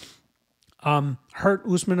lot, hurt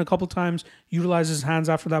Usman a couple times, utilized his hands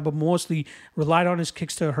after that, but mostly relied on his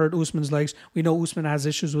kicks to hurt Usman's legs. We know Usman has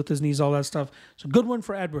issues with his knees, all that stuff. So good win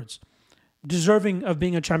for Edwards. Deserving of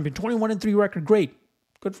being a champion. 21-3 record, great.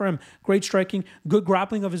 Good for him. Great striking. Good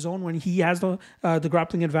grappling of his own when he has the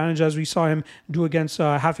grappling advantage, as we saw him do against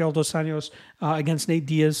Rafael dos Anjos, against Nate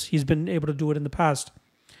Diaz. He's been able to do it in the past.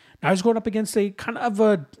 Now he's going up against a kind of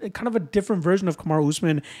a different version of Kamaru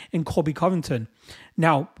Usman in Colby Covington.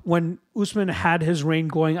 Now, when Usman had his reign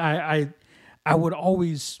going, I would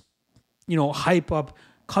always, hype up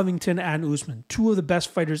Covington and Usman, two of the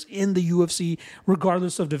best fighters in the UFC,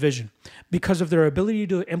 regardless of division, because of their ability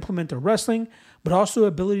to implement their wrestling, but also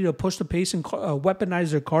ability to push the pace and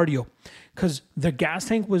weaponize their cardio, because their gas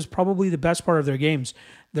tank was probably the best part of their games.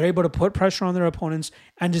 They're able to put pressure on their opponents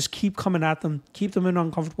and just keep coming at them, keep them in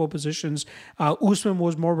uncomfortable positions. Usman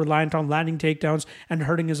was more reliant on landing takedowns and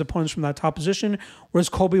hurting his opponents from that top position, whereas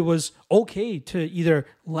Colby was okay to either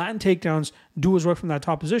land takedowns, do his work from that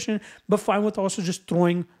top position, but fine with also just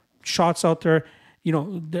throwing shots out there.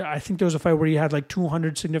 I think there was a fight where he had like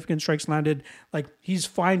 200 significant strikes landed. Like, he's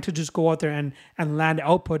fine to just go out there and land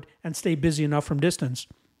output and stay busy enough from distance.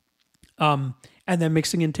 And then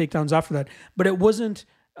mixing in takedowns after that. But it wasn't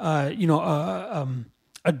a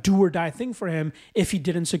do or die thing for him if he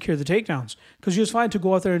didn't secure the takedowns, because he was fine to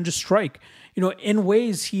go out there and just strike. In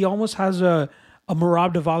ways, he almost has a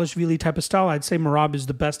Merab Dvalishvili type of style. I'd say Merab is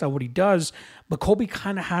the best at what he does, but Colby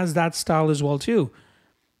kind of has that style as well too.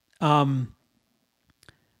 And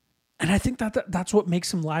I think that's what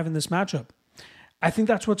makes him live in this matchup. I think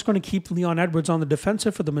that's what's going to keep Leon Edwards on the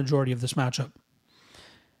defensive for the majority of this matchup.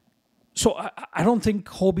 So I don't think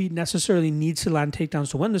Colby necessarily needs to land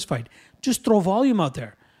takedowns to win this fight. Just throw volume out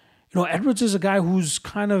there. Edwards is a guy who's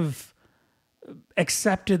kind of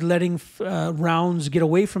accepted letting rounds get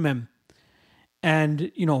away from him.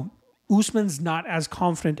 And, Usman's not as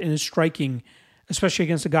confident in his striking, especially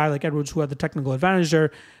against a guy like Edwards who had the technical advantage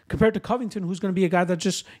there, compared to Covington, who's going to be a guy that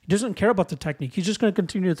just he doesn't care about the technique. He's just going to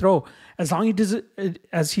continue to throw as long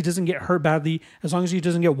as he doesn't get hurt badly, as long as he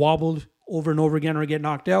doesn't get wobbled over and over again or get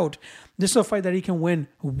knocked out. This is a fight that he can win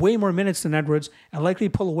way more minutes than Edwards and likely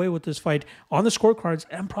pull away with this fight on the scorecards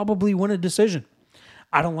and probably win a decision.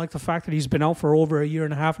 I don't like the fact that he's been out for over a year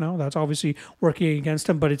and a half now. That's obviously working against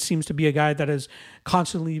him, but it seems to be a guy that has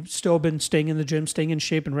constantly still been staying in the gym, staying in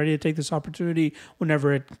shape, and ready to take this opportunity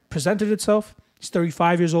whenever it presented itself. He's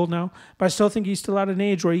 35 years old now, but I still think he's still at an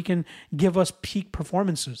age where he can give us peak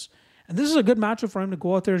performances. And this is a good matchup for him to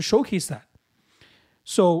go out there and showcase that.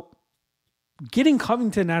 So getting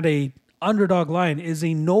Covington at a underdog line is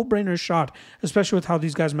a no-brainer shot, especially with how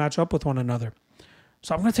these guys match up with one another.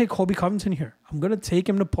 So I'm going to take Colby Covington here. I'm going to take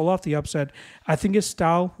him to pull off the upset. I think his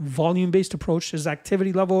style, volume-based approach, his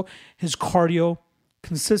activity level, his cardio,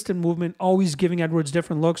 consistent movement, always giving Edwards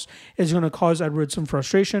different looks is going to cause Edwards some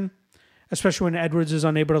frustration, especially when Edwards is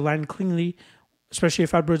unable to land cleanly, especially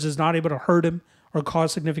if Edwards is not able to hurt him or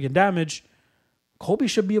cause significant damage. Colby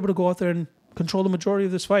should be able to go out there and control the majority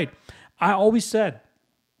of this fight. I always said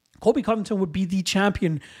Colby Covington would be the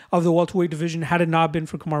champion of the welterweight division had it not been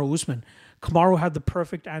for Kamaru Usman. Kamaru had the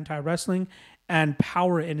perfect anti-wrestling and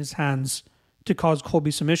power in his hands to cause Colby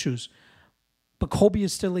some issues. But Colby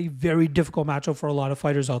is still a very difficult matchup for a lot of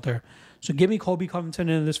fighters out there. So give me Colby Covington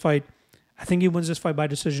in this fight. I think he wins this fight by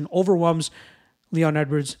decision, overwhelms Leon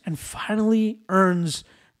Edwards, and finally earns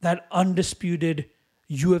that undisputed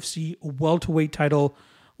UFC welterweight title.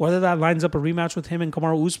 Whether that lines up a rematch with him and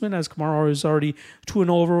Kamaru Usman, as Kamaru is already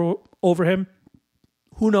 2-0 over him,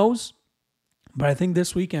 who knows? But I think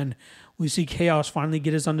this weekend we see Chaos finally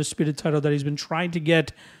get his undisputed title that he's been trying to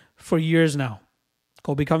get for years now.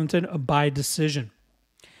 Colby Covington by decision.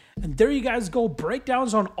 And there you guys go.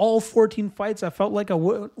 Breakdowns on all 14 fights. I felt like I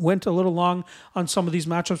went a little long on some of these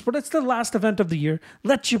matchups, but it's the last event of the year.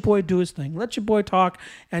 Let your boy do his thing. Let your boy talk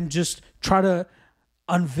and just try to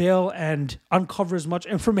unveil and uncover as much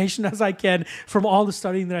information as I can from all the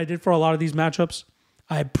studying that I did for a lot of these matchups.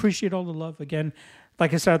 I appreciate all the love. Again,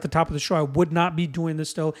 like I said at the top of the show, I would not be doing this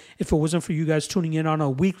still if it wasn't for you guys tuning in on a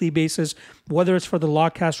weekly basis, whether it's for the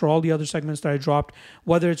Logcast or all the other segments that I dropped,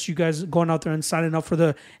 whether it's you guys going out there and signing up for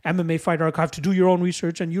the MMA Fight Archive to do your own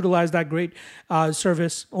research and utilize that great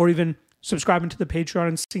service, or even subscribing to the Patreon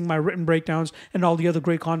and seeing my written breakdowns and all the other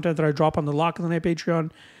great content that I drop on the Lock of the Night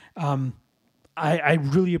Patreon. I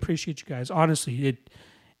really appreciate you guys. Honestly,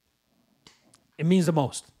 it means the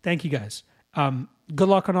most. Thank you guys. Good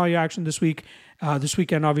luck on all your action this week. This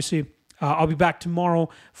weekend, obviously. I'll be back tomorrow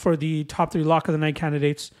for the top 3 Lock of the Night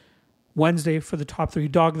candidates. Wednesday for the top 3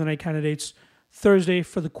 Dog of the Night candidates. Thursday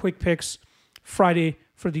for the quick picks. Friday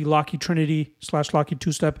for the Locky Trinity / Locky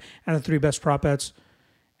two-step and the 3 best prop bets.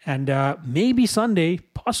 And maybe Sunday,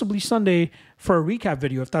 possibly Sunday, for a recap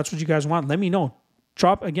video. If that's what you guys want, let me know.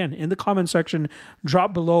 Drop, again, in the comment section.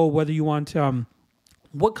 Drop below whether you want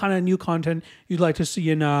what kind of new content you'd like to see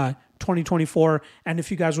in 2024, and if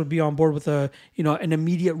you guys would be on board with an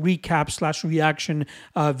immediate recap / reaction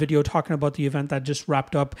video talking about the event that just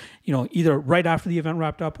wrapped up, either right after the event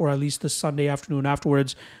wrapped up or at least the Sunday afternoon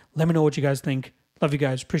afterwards. Let me know what you guys think. Love you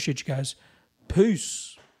guys. Appreciate you guys.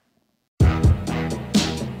 Peace.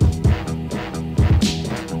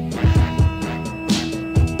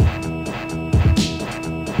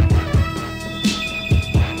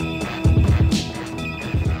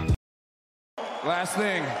 Last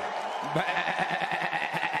thing.